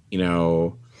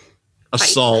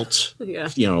 assault, Yeah.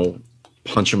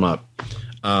 Punch them up.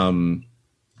 But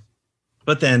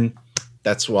then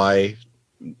that's why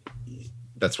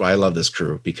I love this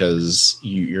crew, because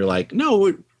you're like,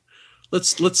 no,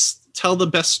 let's tell the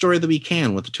best story that we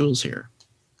can with the tools here.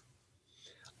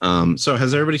 So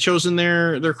has everybody chosen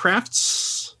their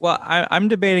crafts? Well, I'm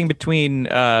debating between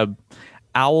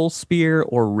owl spear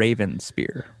or raven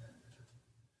spear.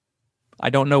 I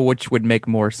don't know which would make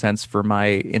more sense for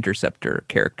my interceptor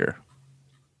character.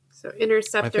 So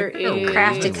interceptor is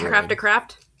Craft to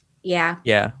craft. Yeah.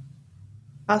 Yeah.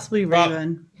 Possibly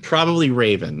raven. Probably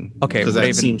raven. Okay, because raven.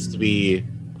 that seems to be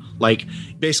like,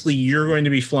 basically you're going to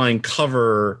be flying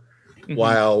cover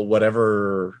while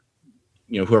whoever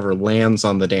lands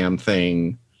on the damn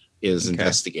thing is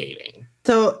investigating.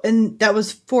 So, and that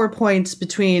was 4 points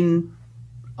between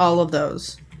all of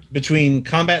those. Between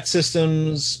combat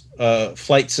systems,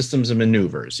 flight systems, and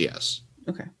maneuvers, yes.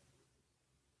 Okay.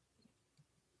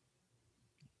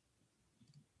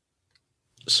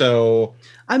 So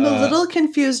I'm a little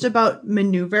confused about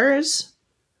maneuvers.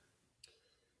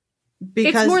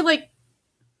 Because It's more like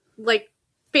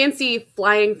fancy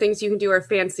flying things you can do or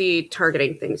fancy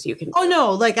targeting things you can do. oh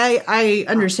no, like I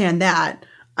understand that.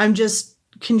 I'm just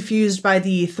confused by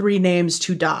the 3 names,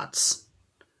 2 dots.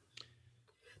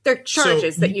 They're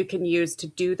charges that you can use to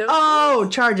do those. Oh,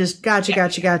 charges. Gotcha.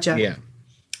 yeah.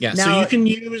 Now- So you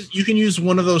can use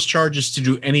one of those charges to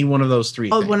do any one of those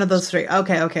 3 Oh, things. one of those 3.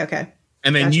 Okay.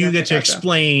 And then Gotcha, you get to gotcha.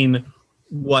 explain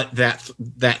what that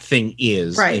thing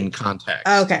is Right. in context.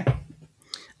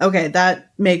 Okay,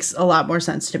 that makes a lot more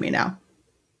sense to me now.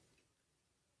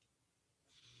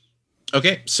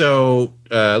 Okay, so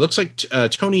looks like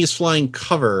Tony is flying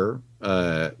cover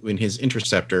in his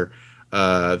interceptor.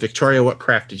 Victoria, what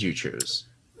craft did you choose?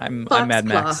 I'm Fox Mad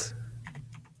Claw. Max.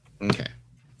 Okay.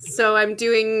 So I'm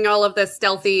doing all of the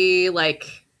stealthy,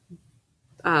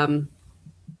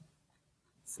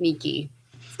 sneaky.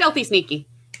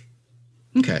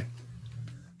 Okay.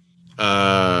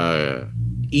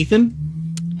 Ethan?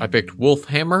 I picked Wolf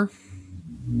Hammer.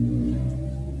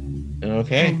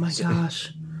 Okay. Oh my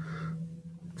gosh.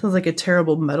 Sounds like a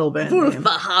terrible metal band name.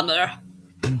 Hammer.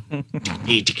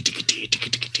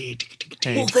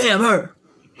 Wolfhammer.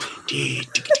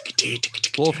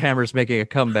 Wolfhammer's making a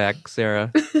comeback,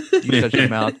 Sarah. You shut your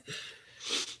mouth.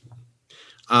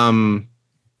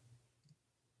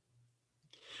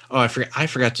 Oh, I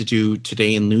forgot to do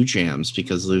Today in Lou Jams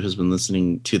because Lou has been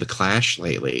listening to The Clash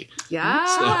lately.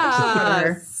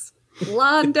 Yes.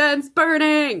 London's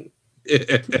burning.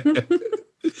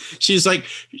 She's like,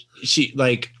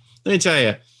 let me tell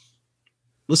you,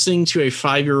 listening to a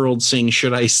 5-year-old sing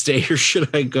 "Should I Stay or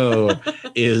Should I Go"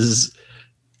 is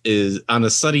on a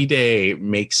sunny day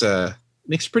makes a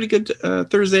pretty good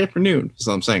Thursday afternoon. That's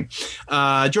all I'm saying.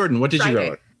 Jordan, what did you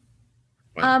go with?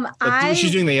 She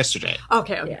was doing that yesterday.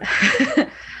 Okay. Yeah.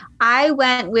 I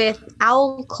went with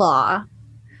Owl Claw.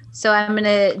 So I'm going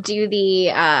to do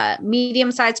the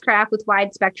medium-sized craft with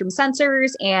wide spectrum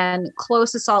sensors and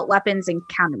close assault weapons and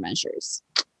countermeasures.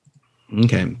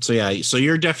 Okay. So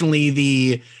you're definitely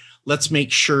the let's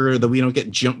make sure that we don't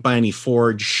get jumped by any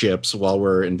Forge ships while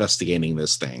we're investigating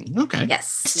this thing. Okay.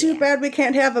 Yes. It's too bad we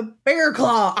can't have a bear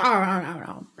claw.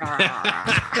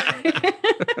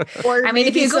 Or I mean,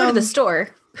 if you go to the store.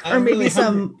 Or maybe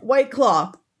some white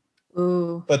claw.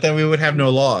 Ooh. But then we would have no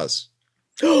laws.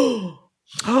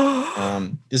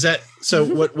 Is that so?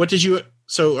 What did you?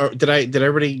 So did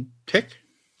everybody pick?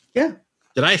 Yeah.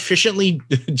 Did I efficiently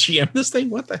GM this thing?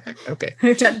 What the heck? Okay.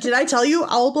 Did I tell you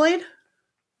Owlblade?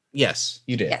 Yes,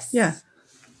 you did. Yes. Yeah.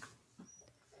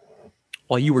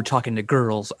 While you were talking to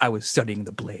girls, I was studying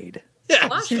the blade.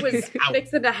 Flush was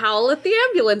fixing to howl at the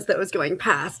ambulance that was going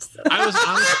past. So.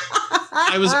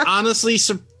 I was honestly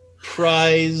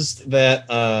surprised that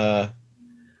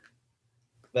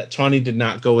that Tawny did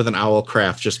not go with an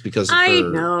Owlcraft just because of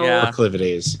her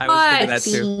proclivities. I was thinking that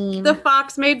too. The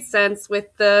fox made sense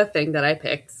with the thing that I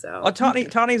picked. So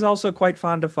Tawny's also quite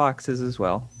fond of foxes as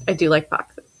well. I do like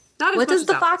foxes. Not as what much does as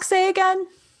the owls. fox say again?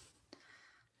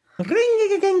 The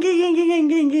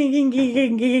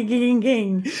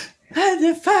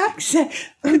fox.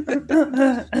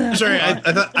 Sorry,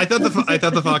 I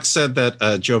thought the fox said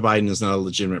that Joe Biden is not a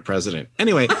legitimate president.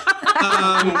 Anyway, that's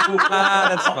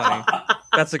funny.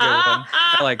 That's a good one.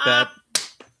 I like that.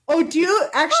 Oh, do you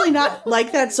actually not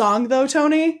like that song though,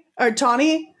 Tony or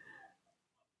Tawny?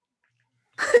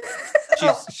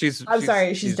 I'm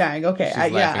sorry, she's dying. Okay,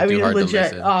 I mean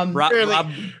legit. Rob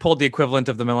pulled the equivalent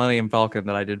of the Millennium Falcon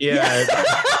that I did. Yeah.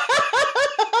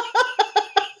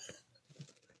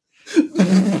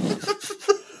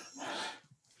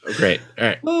 Great. All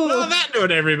right. Well, on that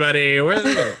note, everybody,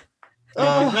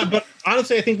 but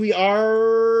honestly, I think we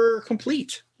are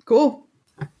complete. Cool.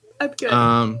 I'm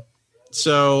good.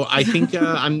 So I think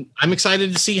I'm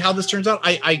excited to see how this turns out.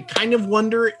 I kind of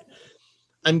wonder.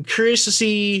 I'm curious to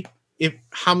see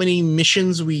how many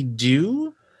missions we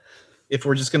do. If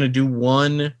we're just going to do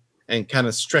one and kind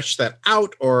of stretch that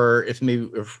out, or if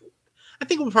I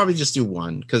think we'll probably just do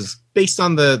one because based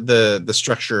on the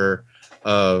structure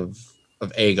of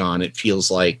Aegon, it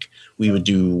feels like we would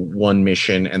do one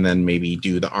mission and then maybe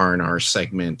do the R&R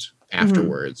segment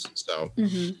afterwards. So,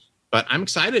 but I'm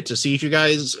excited to see if you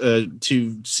guys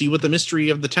to see what the mystery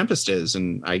of the Tempest is,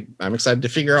 and I'm excited to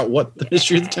figure out what the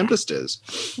mystery of the Tempest is.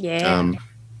 Yeah,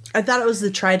 I thought it was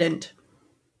the Trident.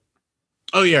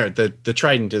 Oh yeah, the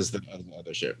Trident is the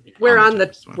other ship. We're on the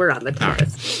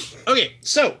Tempest. Right. Okay,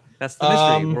 so that's the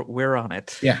mystery. We're on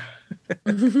it. Yeah.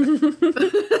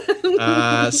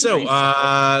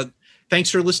 Thanks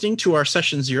for listening to our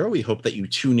session 0. We hope that you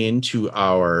tune in to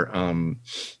our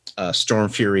Storm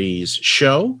Furies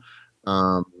show.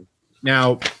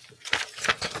 Now,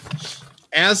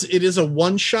 as it is a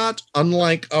one-shot,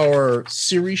 unlike our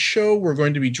series show, we're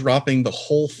going to be dropping the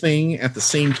whole thing at the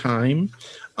same time.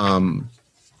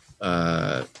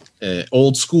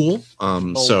 Old school.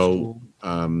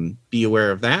 Be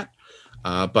aware of that.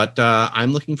 But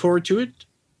I'm looking forward to it.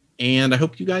 And I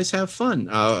hope you guys have fun.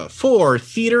 For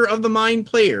Theater of the Mind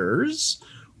players,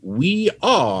 we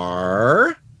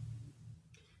are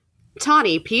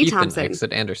Tawny P. Ethan Thompson,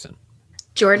 Exit Anderson,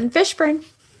 Jordan Fishburne,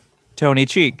 Tony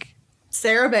Cheek,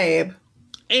 Sarah Babe,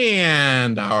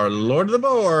 and our Lord of the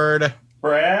Board,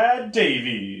 Brad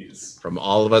Davies. From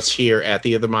all of us here at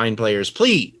Theater of the Mind players,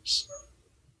 please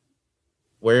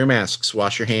wear your masks,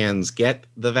 wash your hands, get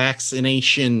the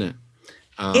vaccination.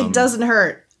 It doesn't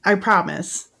hurt, I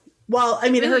promise. Well, I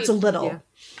mean, it hurts a little.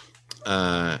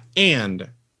 Yeah. And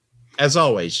as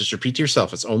always, just repeat to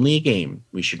yourself, it's only a game.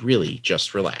 We should really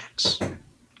just relax.